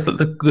crap. It's like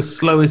the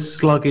slowest,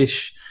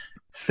 sluggish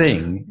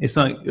thing. It's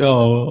like,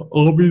 oh,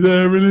 I'll be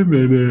there in a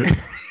minute,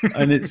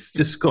 and it's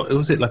just got.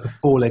 Was it like a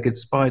 4-legged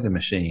spider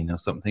machine or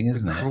something?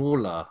 Isn't it?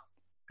 Crawler.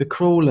 The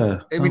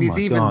crawler. I mean,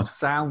 even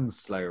sounds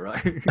slow,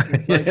 right?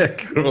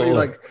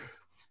 Crawler.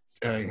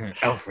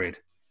 Alfred,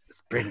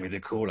 bring me the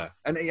crawler.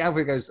 And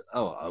Alfred goes,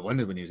 oh, I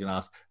wondered when he was going to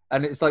ask.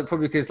 And it's like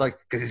probably because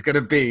it's going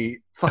to be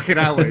fucking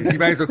hours. You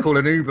may as well call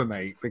an Uber,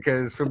 mate,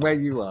 because from where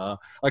you are,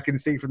 I can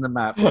see from the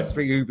map there's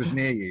 3 Ubers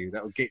near you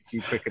that will get to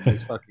you quicker than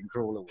this fucking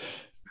crawler will.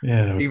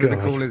 Yeah, even the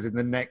crawler's in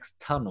the next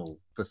tunnel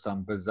for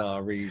some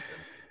bizarre reason.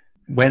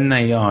 When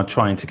they are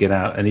trying to get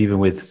out, and even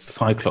with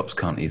Cyclops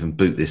can't even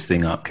boot this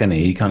thing up, can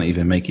he? He can't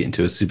even make it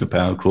into a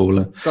superpowered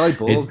crawler.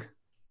 Cyborg.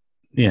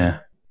 Yeah.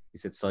 He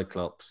said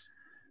Cyclops.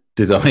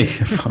 Did I?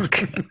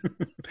 Fuck.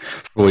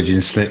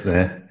 Freudian slip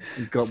there.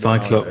 He's got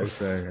Cyclops.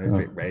 So it's a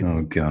bit red.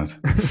 Oh, God.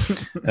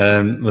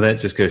 Well, that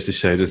just goes to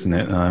show, doesn't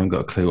it? I haven't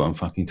got a clue what I'm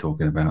fucking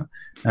talking about.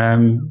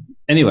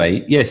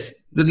 Anyway, yes,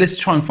 let's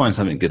try and find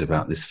something good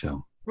about this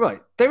film.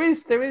 Right. There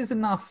is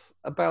enough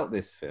about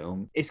this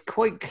film. It's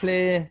quite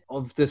clear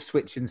of the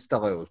switch in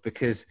styles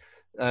because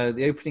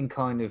the opening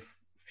kind of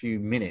few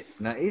minutes,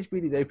 and that is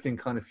really the opening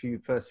kind of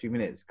first few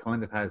minutes,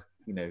 kind of has,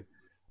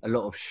 a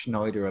lot of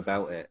Schneider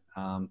about it.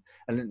 And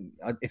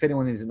if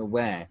anyone isn't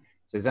aware,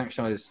 so Zack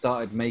Schneider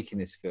started making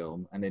this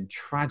film, and then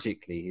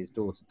tragically his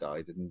daughter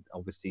died, and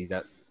obviously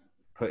that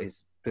put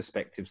his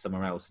perspective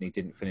somewhere else, and he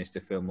didn't finish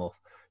the film off.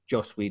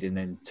 Joss Whedon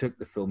then took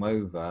the film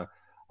over,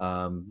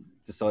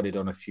 decided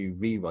on a few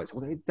rewrites.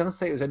 Well, it does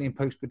say it was only in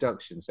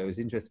post-production, so it was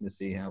interesting to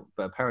see how,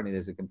 but apparently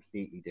there's a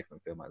completely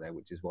different film out there,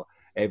 which is what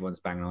everyone's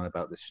banging on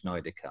about, the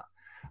Schneider cut.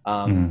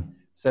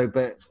 So,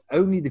 but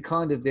only the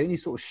only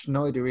sort of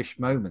Schneider-ish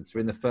moments are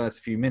in the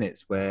first few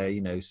minutes where,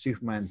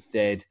 Superman's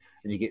dead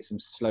and you get some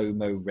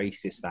slow-mo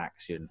racist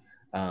action,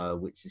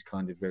 which is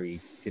kind of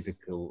very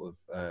typical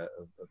of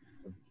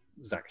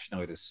Zack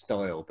Schneider's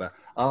style. But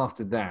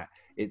after that,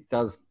 it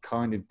does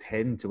kind of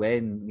tend to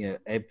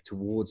ebb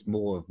towards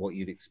more of what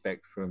you'd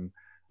expect from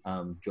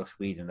Joss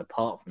Whedon,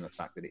 apart from the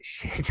fact that it's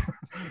shit,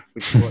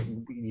 which is what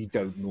you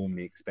don't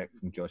normally expect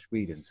from Joss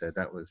Whedon. So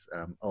that was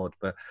odd.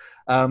 But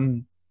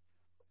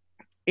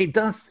it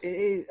does,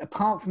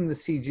 apart from the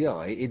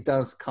CGI, it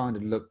does kind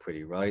of look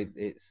pretty, right?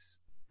 It's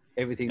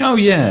everything. Oh,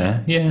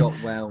 yeah. Shot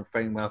well,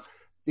 framed well.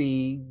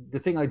 The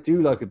thing I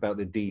do like about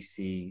the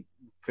DC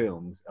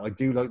films, I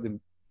do like the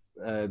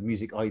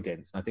music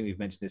idents, and I think we've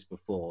mentioned this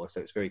before, so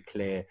it's very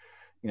clear,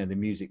 the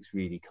music's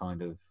really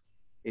kind of,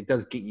 it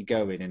does get you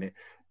going, and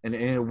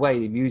in a way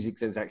the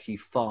music is actually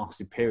far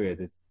superior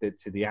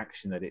to the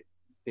action that it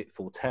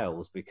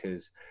foretells,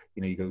 because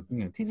you go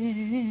and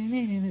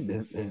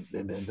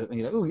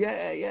you're like, oh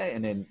yeah,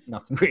 and then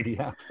nothing really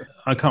happens.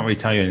 I can't really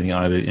tell you anything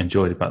I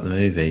enjoyed about the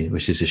movie,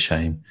 which is a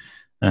shame.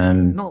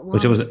 Not one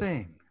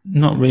thing.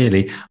 Not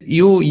really.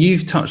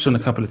 You've touched on a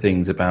couple of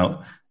things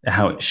about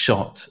how it's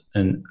shot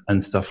and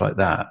stuff like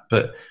that,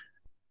 but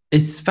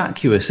it's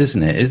vacuous,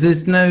 isn't it?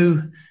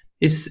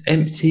 It's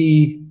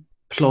empty,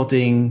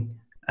 plodding,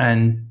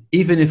 and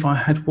even if I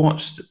had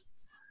watched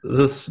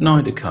the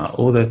Snyder Cut,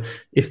 or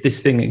if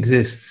this thing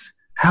exists,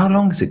 how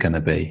long is it going to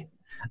be,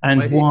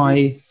 and why?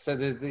 It's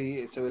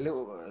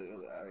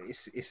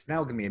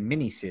now going to be a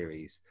mini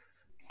series.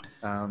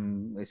 It's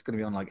going to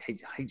be on like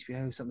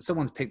HBO.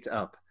 Someone's picked it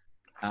up.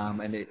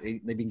 And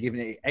they've been giving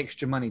it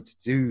extra money to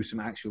do some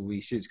actual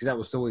reshoots, because that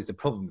was always the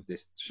problem with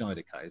this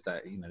Schneider Cut, is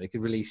that they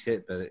could release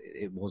it, but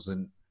it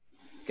wasn't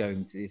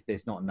going to.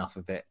 There's not enough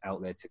of it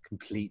out there to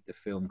complete the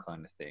film,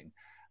 kind of thing,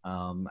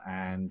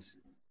 and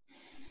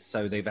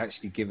so they've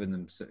actually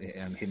given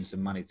him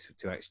some money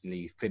to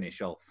actually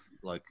finish off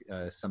like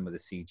some of the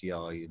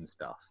CGI and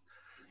stuff.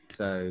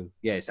 So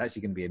yeah, it's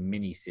actually going to be a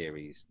mini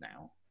series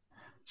now.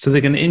 So they're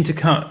going to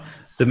intercut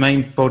the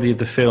main body of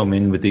the film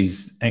in with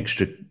these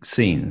extra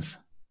scenes.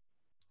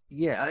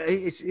 Yeah,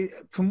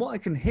 from what I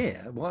can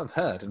hear, what I've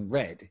heard and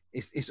read,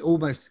 it's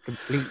almost a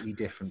completely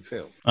different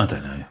film. I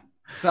don't know.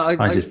 But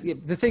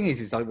the thing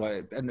is like,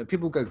 right, and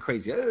people go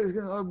crazy.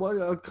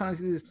 I can't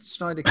see this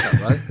Snyder Cut,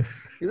 right?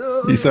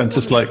 You sound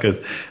just like us.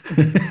 What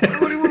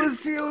do you want to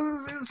see?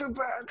 It's so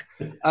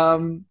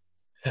bad.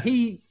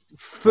 He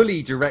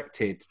fully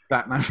directed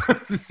Batman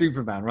vs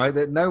Superman, right?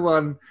 That no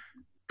one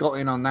got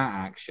in on that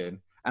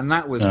action, and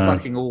that was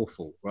fucking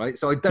awful, right?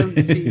 So I don't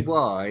see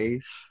why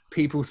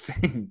people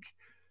think.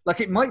 Like,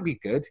 it might be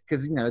good,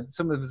 because,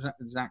 some of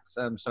Zack's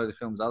Snyder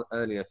films,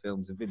 earlier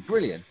films, have been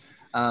brilliant.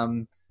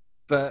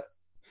 But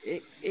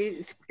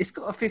it's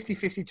got a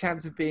 50-50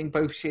 chance of being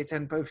both shit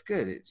and both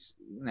good. It's,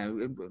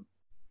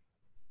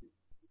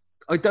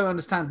 I don't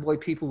understand why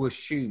people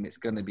assume it's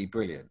going to be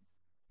brilliant.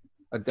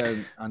 I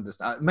don't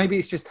understand. Maybe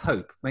it's just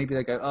hope. Maybe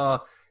they go,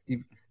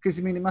 because,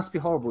 it must be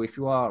horrible if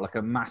you are, like,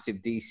 a massive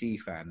DC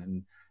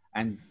fan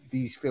And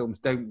these films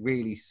don't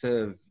really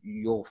serve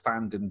your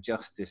fandom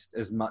justice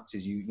as much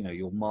as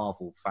your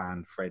Marvel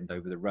fan friend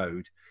over the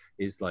road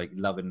is like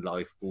loving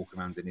life, walking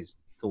around in his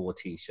Thor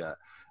t-shirt,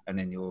 and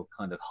then you're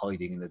kind of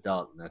hiding in the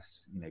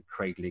darkness,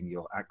 cradling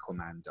your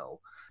Aquaman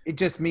doll. It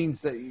just means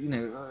that,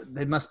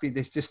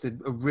 there's just a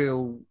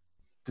real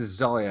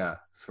desire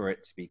for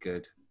it to be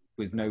good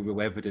with no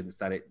real evidence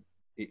that it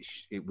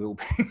will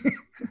be.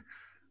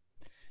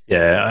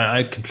 Yeah,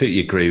 I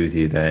completely agree with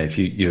you there. If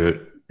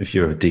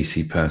you're a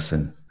DC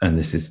person and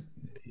this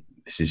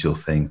is your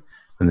thing,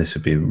 then this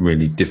would be a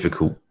really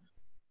difficult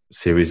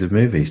series of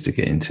movies to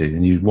get into.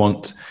 And you'd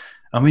want,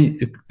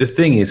 the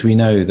thing is, we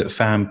know that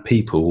fan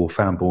people or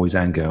fan boys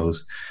and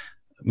girls,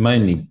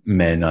 mainly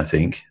men, I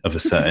think, of a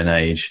certain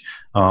age,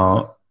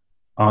 are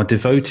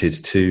devoted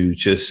to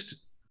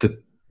just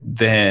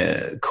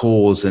their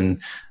cause and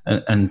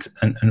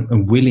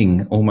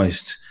willing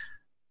almost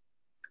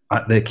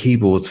at their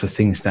keyboards for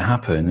things to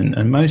happen.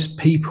 And most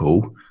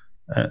people,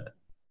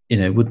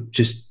 would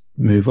just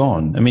move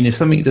on. If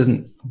something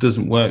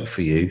doesn't work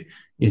for you,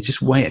 you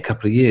just wait a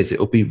couple of years,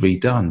 it'll be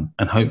redone.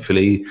 And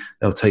hopefully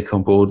they'll take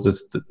on board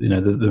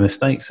the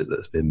mistakes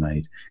that's been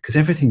made, because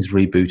everything's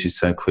rebooted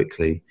so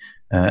quickly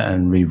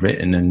and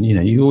rewritten. And,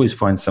 you always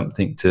find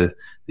something that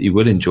you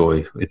will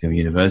enjoy with your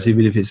universe,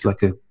 even if it's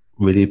like a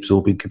really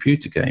absorbing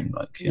computer game.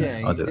 I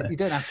don't know. You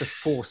don't have to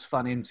force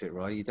fun into it,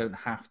 right? You don't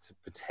have to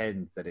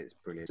pretend that it's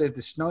brilliant. So if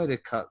the Snyder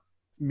Cut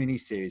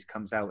miniseries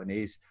comes out and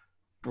is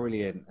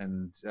brilliant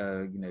and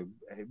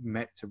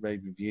met to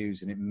rave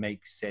reviews and it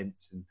makes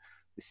sense and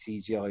the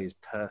CGI is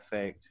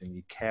perfect and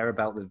you care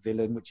about the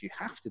villain, which you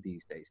have to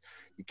these days.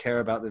 You care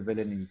about the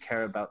villain and you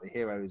care about the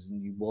heroes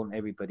and you want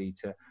everybody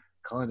to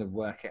kind of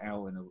work it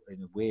out in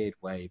a weird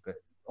way, but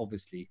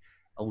obviously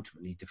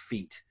ultimately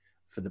defeat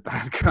for the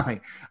bad guy.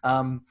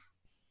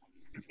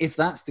 If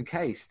that's the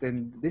case,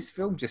 then this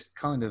film just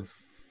kind of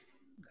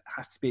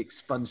has to be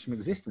expunged from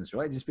existence,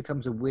 right? It just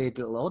becomes a weird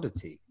little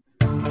oddity.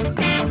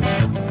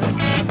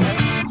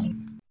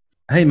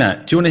 Hey,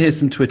 Matt, do you want to hear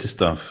some Twitter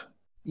stuff?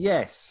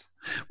 Yes.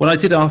 Well, I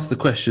did ask the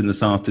question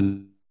this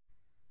afternoon.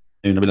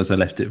 I realised I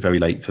left it very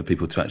late for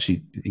people to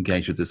actually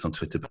engage with us on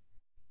Twitter. But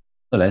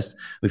nonetheless,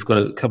 we've got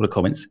a couple of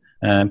comments.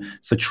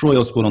 So Troy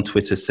Osborne on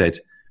Twitter said,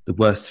 the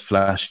worst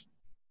Flash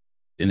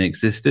in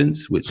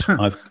existence, which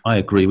I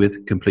agree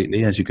with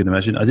completely, as you can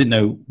imagine. I didn't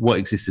know what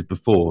existed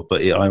before,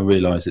 but I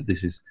realised that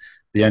this is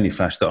the only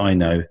Flash that I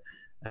know.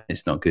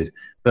 It's not good.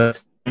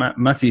 But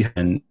Matty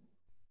had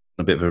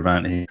a bit of a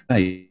rant here.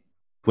 Hey,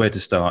 where to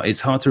start?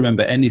 It's hard to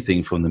remember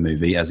anything from the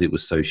movie as it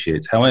was so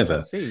shit.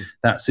 However,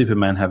 that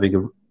Superman having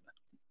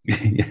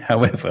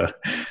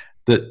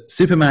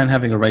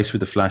a race with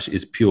the Flash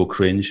is pure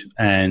cringe,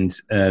 and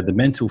the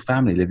mental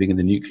family living in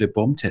the nuclear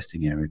bomb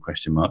testing area,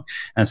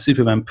 and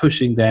Superman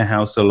pushing their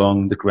house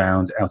along the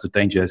ground out of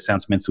danger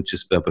sounds mental,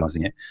 just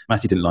verbalizing it.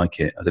 Matty didn't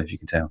like it. I don't know if you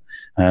can tell.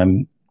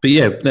 But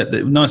yeah,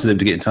 nice of them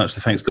to get in touch,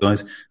 so thanks,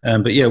 guys.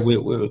 But yeah,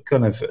 we're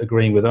kind of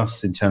agreeing with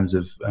us in terms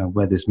of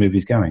where this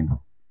movie's going.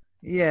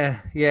 Yeah.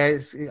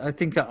 I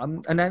think,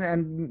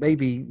 and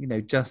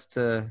maybe, just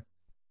to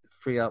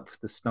free up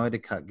the Snyder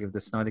Cut, give the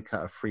Snyder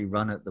Cut a free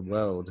run at the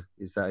world,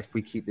 is that if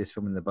we keep this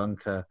film in the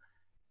bunker,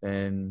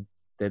 then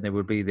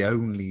there'll be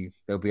only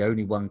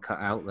one cut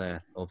out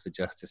there of the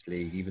Justice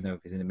League, even though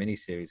it's in a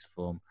miniseries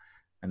form,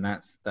 and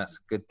that's a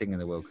good thing in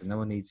the world, because no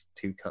one needs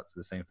two cuts of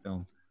the same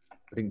film.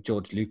 I think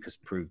George Lucas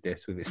proved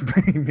this with his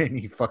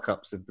many fuck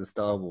ups of the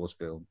Star Wars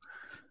film.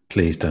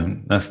 Please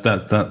don't. That's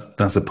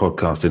a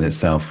podcast in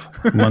itself.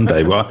 One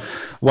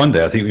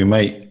day, I think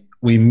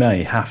we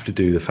may have to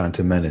do the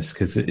Phantom Menace,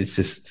 because it's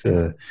just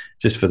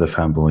for the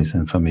fanboys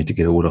and for me to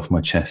get it all off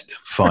my chest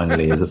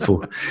finally as a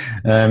full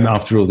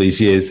after all these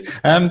years.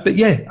 But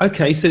yeah,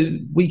 okay, so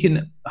we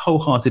can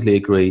wholeheartedly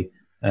agree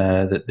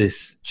that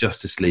this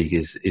Justice League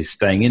is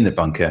staying in the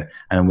bunker,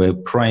 and we're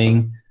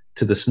praying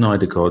to the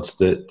Snyder gods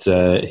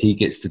that he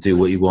gets to do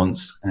what he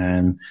wants,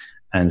 and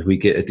we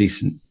get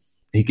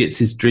he gets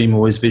his dream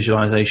or his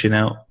visualization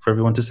out for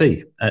everyone to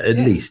see, at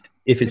least.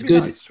 If it's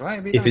good, nice,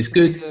 right? If it's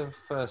good,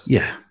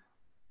 yeah.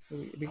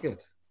 It'd be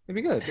good.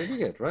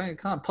 Right? It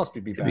can't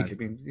possibly be bad.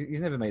 He's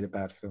never made a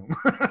bad film.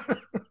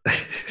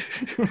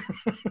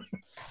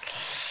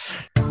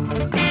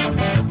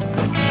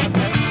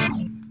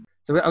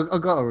 So I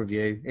got a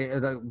review.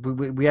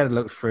 We had a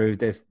look through.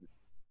 There's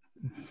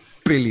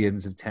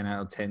billions of 10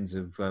 out of 10s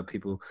of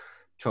people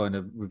trying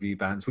to review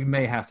bands. We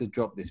may have to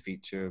drop this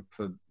feature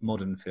for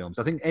modern films.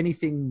 I think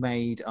anything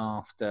made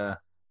after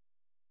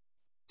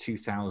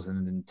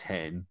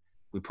 2010,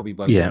 we probably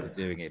won't be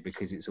doing it,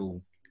 because it's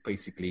all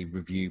basically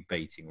review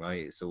baiting, right?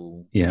 It's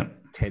all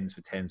 10s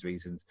for 10s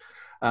reasons.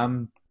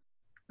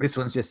 This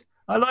one's just,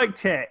 I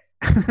liked it.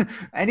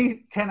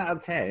 Any 10 out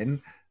of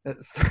 10 that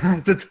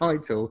has the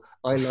title,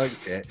 I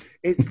liked it.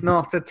 It's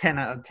not a 10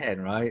 out of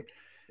 10, right?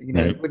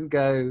 It wouldn't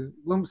go,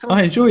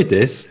 I enjoyed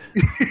this.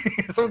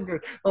 Someone goes,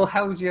 oh,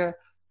 how's your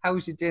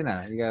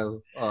dinner? You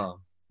go,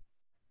 oh,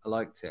 I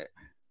liked it.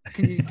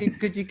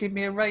 Could you give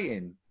me a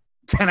rating?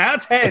 10 out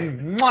of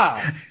 10.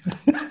 Mwah!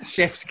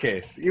 chef's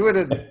kiss. You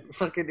wouldn't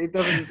fucking. It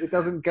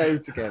doesn't go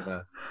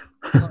together.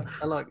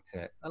 I liked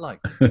it.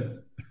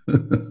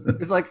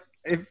 It's like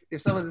if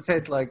someone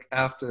said like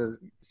after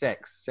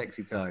sex,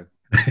 sexy time.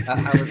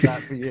 How was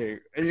that for you?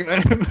 And you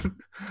went,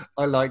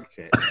 I liked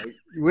it. Like,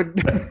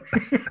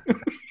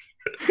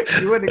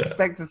 you wouldn't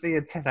expect to see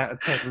a 10 out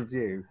of 10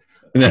 review.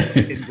 No.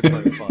 Tinder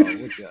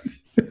profile, would you?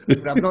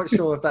 But I'm not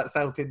sure if that's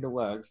how Tinder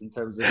works in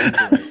terms of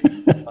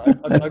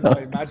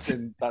I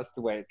imagine that's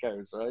the way it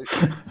goes, right?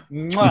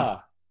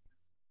 Mwah!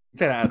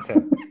 10 out of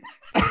 10.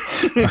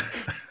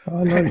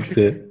 I liked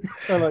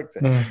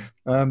it.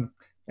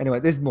 Anyway,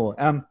 there's more.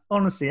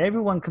 Honestly,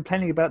 everyone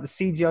complaining about the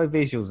CGI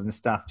visuals and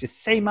stuff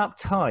just seem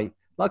uptight.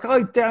 Like,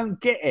 I don't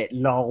get it,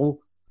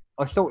 lol.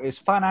 I thought it was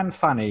fun and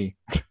funny.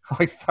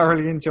 I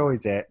thoroughly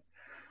enjoyed it.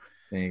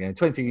 There you go.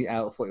 20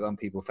 out of 41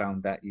 people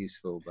found that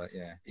useful, but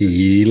yeah.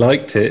 He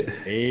liked it.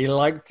 He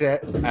liked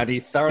it, and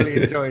he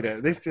thoroughly enjoyed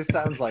it. This just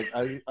sounds like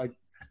I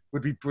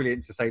would be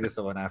brilliant to say to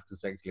someone after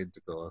sexual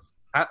intercourse.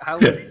 How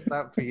was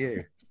that for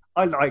you?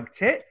 I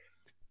liked it.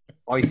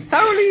 I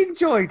thoroughly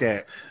enjoyed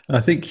it. I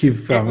think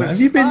you've. It was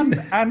have you fun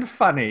been and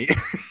funny.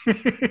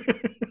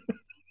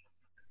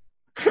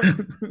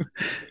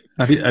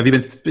 Have you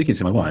been speaking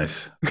to my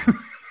wife?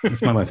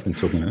 That's my wife been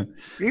talking about.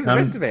 Even the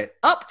rest of it,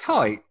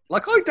 uptight.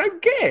 Like, I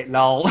don't get it,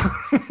 lol.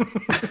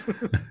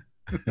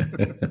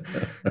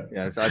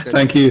 Yeah, so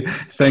Thank you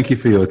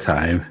for your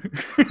time.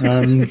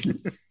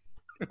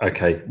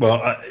 Okay,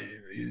 well,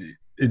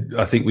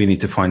 I think we need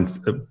to find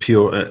a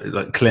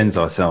pure, cleanse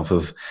ourselves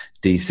of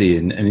DC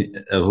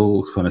and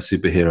all kind of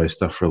superhero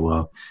stuff for a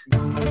while.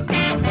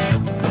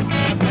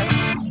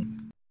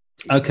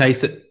 Okay,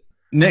 so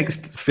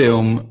next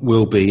film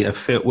will be a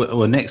film,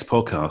 or next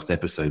podcast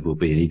episode will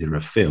be either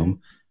a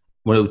film.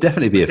 Well, it will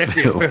definitely be a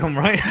film,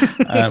 right?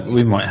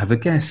 We might have a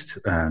guest.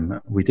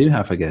 We do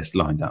have a guest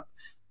lined up.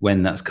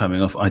 When that's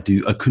coming off, I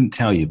couldn't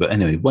tell you, but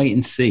anyway, wait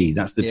and see.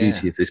 That's the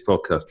beauty of this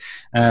podcast.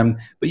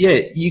 But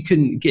yeah, you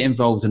can get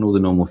involved in all the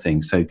normal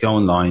things. So go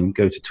online,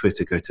 go to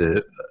Twitter, go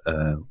to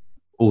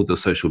all the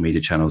social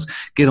media channels,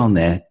 get on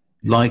there,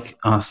 like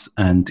us,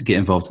 and get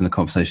involved in the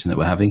conversation that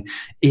we're having.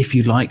 If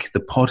you like the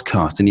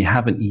podcast and you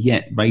haven't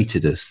yet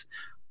rated us,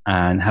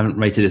 and haven't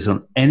rated us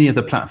on any of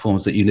the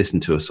platforms that you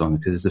listen to us on,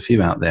 because there's a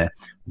few out there,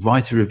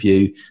 write a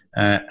review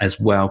as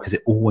well, because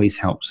it always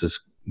helps us,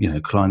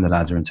 climb the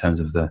ladder in terms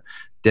of the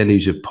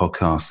deluge of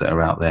podcasts that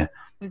are out there.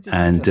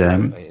 And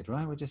motivated,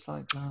 right? We're just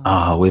like,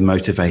 we're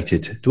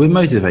motivated. We're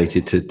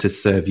motivated to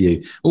serve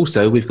you.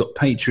 Also, we've got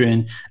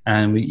Patreon,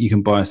 and you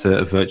can buy us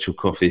a virtual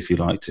coffee if you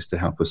like, just to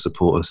help us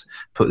support us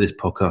put this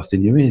podcast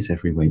in your ears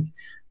every week.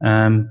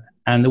 And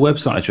the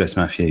website address,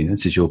 Matthew,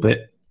 this is your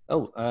bit.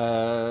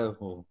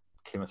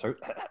 Clear my throat.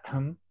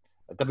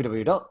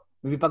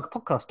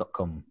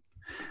 www.moviebugpodcast.com.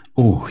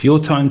 Oh, your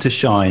time to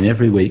shine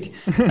every week.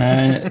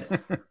 You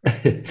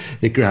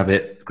grab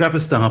a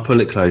star,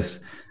 pull it close.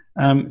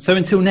 So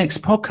until next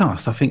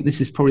podcast, I think this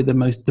is probably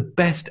the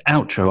best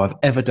outro I've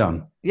ever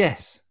done.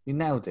 Yes, you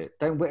nailed it.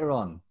 Don't witter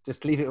on.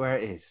 Just leave it where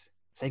it is.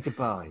 Say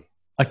goodbye.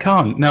 I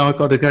can't. Now I've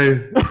got to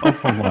go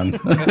off on one.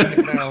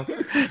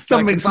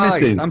 Something's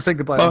missing. I'm saying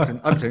goodbye.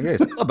 I'm saying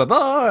yes. Oh,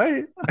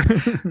 bye-bye.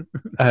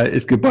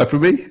 It's goodbye for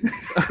me.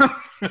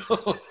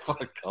 Oh,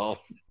 fuck off.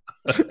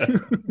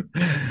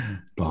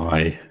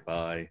 Bye.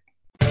 Bye.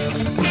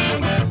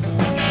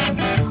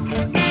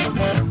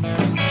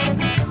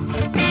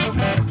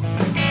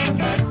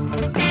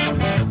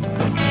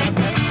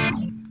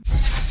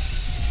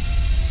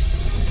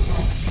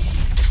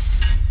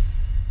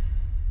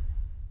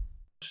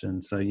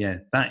 So yeah,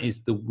 that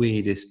is the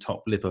weirdest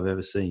top lip I've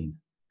ever seen.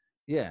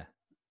 Yeah,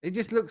 it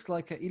just looks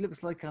like he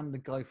looks like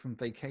the guy from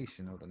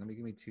Vacation. Hold on, give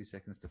me 2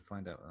 seconds to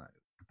find out.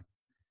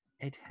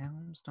 Ed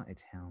Helms, not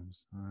Ed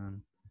Helms.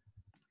 1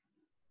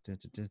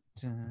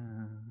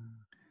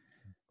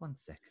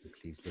 second,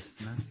 please,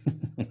 listener.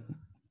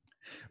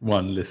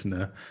 One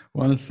listener.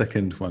 1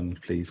 second,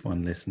 please,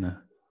 one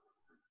listener.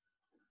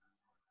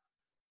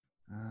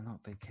 Not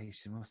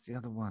Vacation. What's the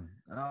other one?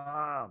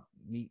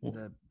 Meet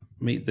the.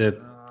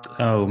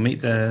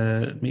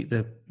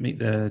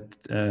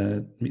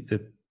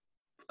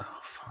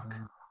 Oh, fuck.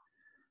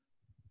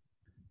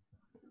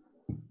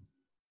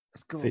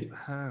 It's got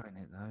her in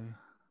it though.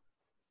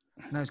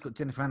 No, it's got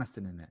Jennifer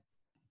Aniston in it.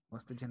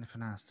 What's the Jennifer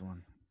Aniston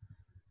one?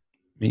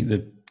 Meet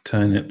the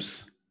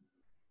Turnips.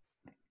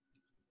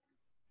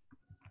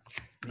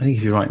 I think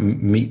if you write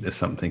meet the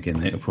something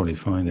in it, you'll probably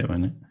find it,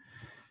 won't it?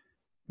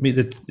 Meet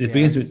the. It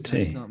begins with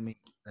T. It's not meet.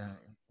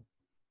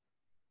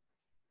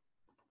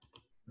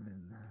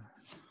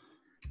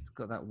 It's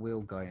got that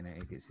Will guy in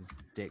it. He gets his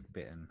dick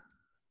bitten.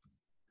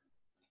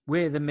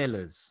 We're the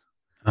Millers.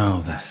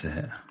 Oh, that's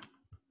it.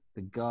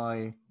 The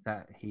guy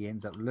that he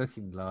ends up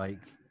looking like.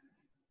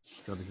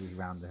 God, this is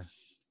round there.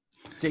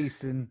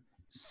 Jason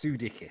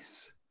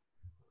Sudeikis.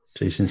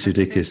 Jason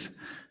Sudeikis.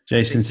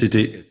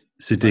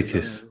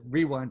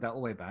 Rewind that all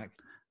the way back.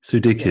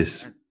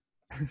 Sudeikis.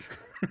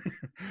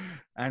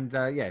 And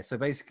so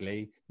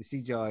basically, the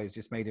CGI has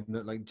just made him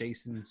look like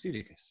Jason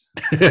Sudeikis.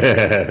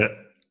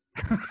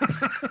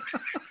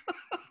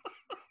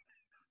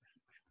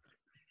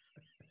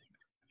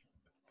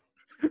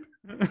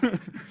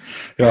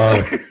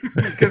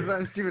 Because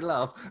that stupid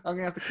laugh, I'm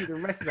gonna have to keep the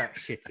rest of that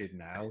shit in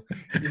now.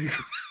 You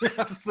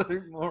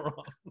absolute moron.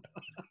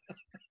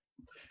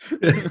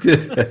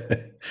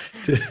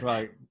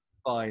 Right,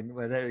 fine.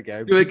 Well, there we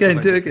go. Do it again.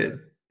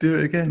 Do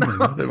it again. No, I'm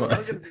gonna do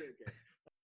it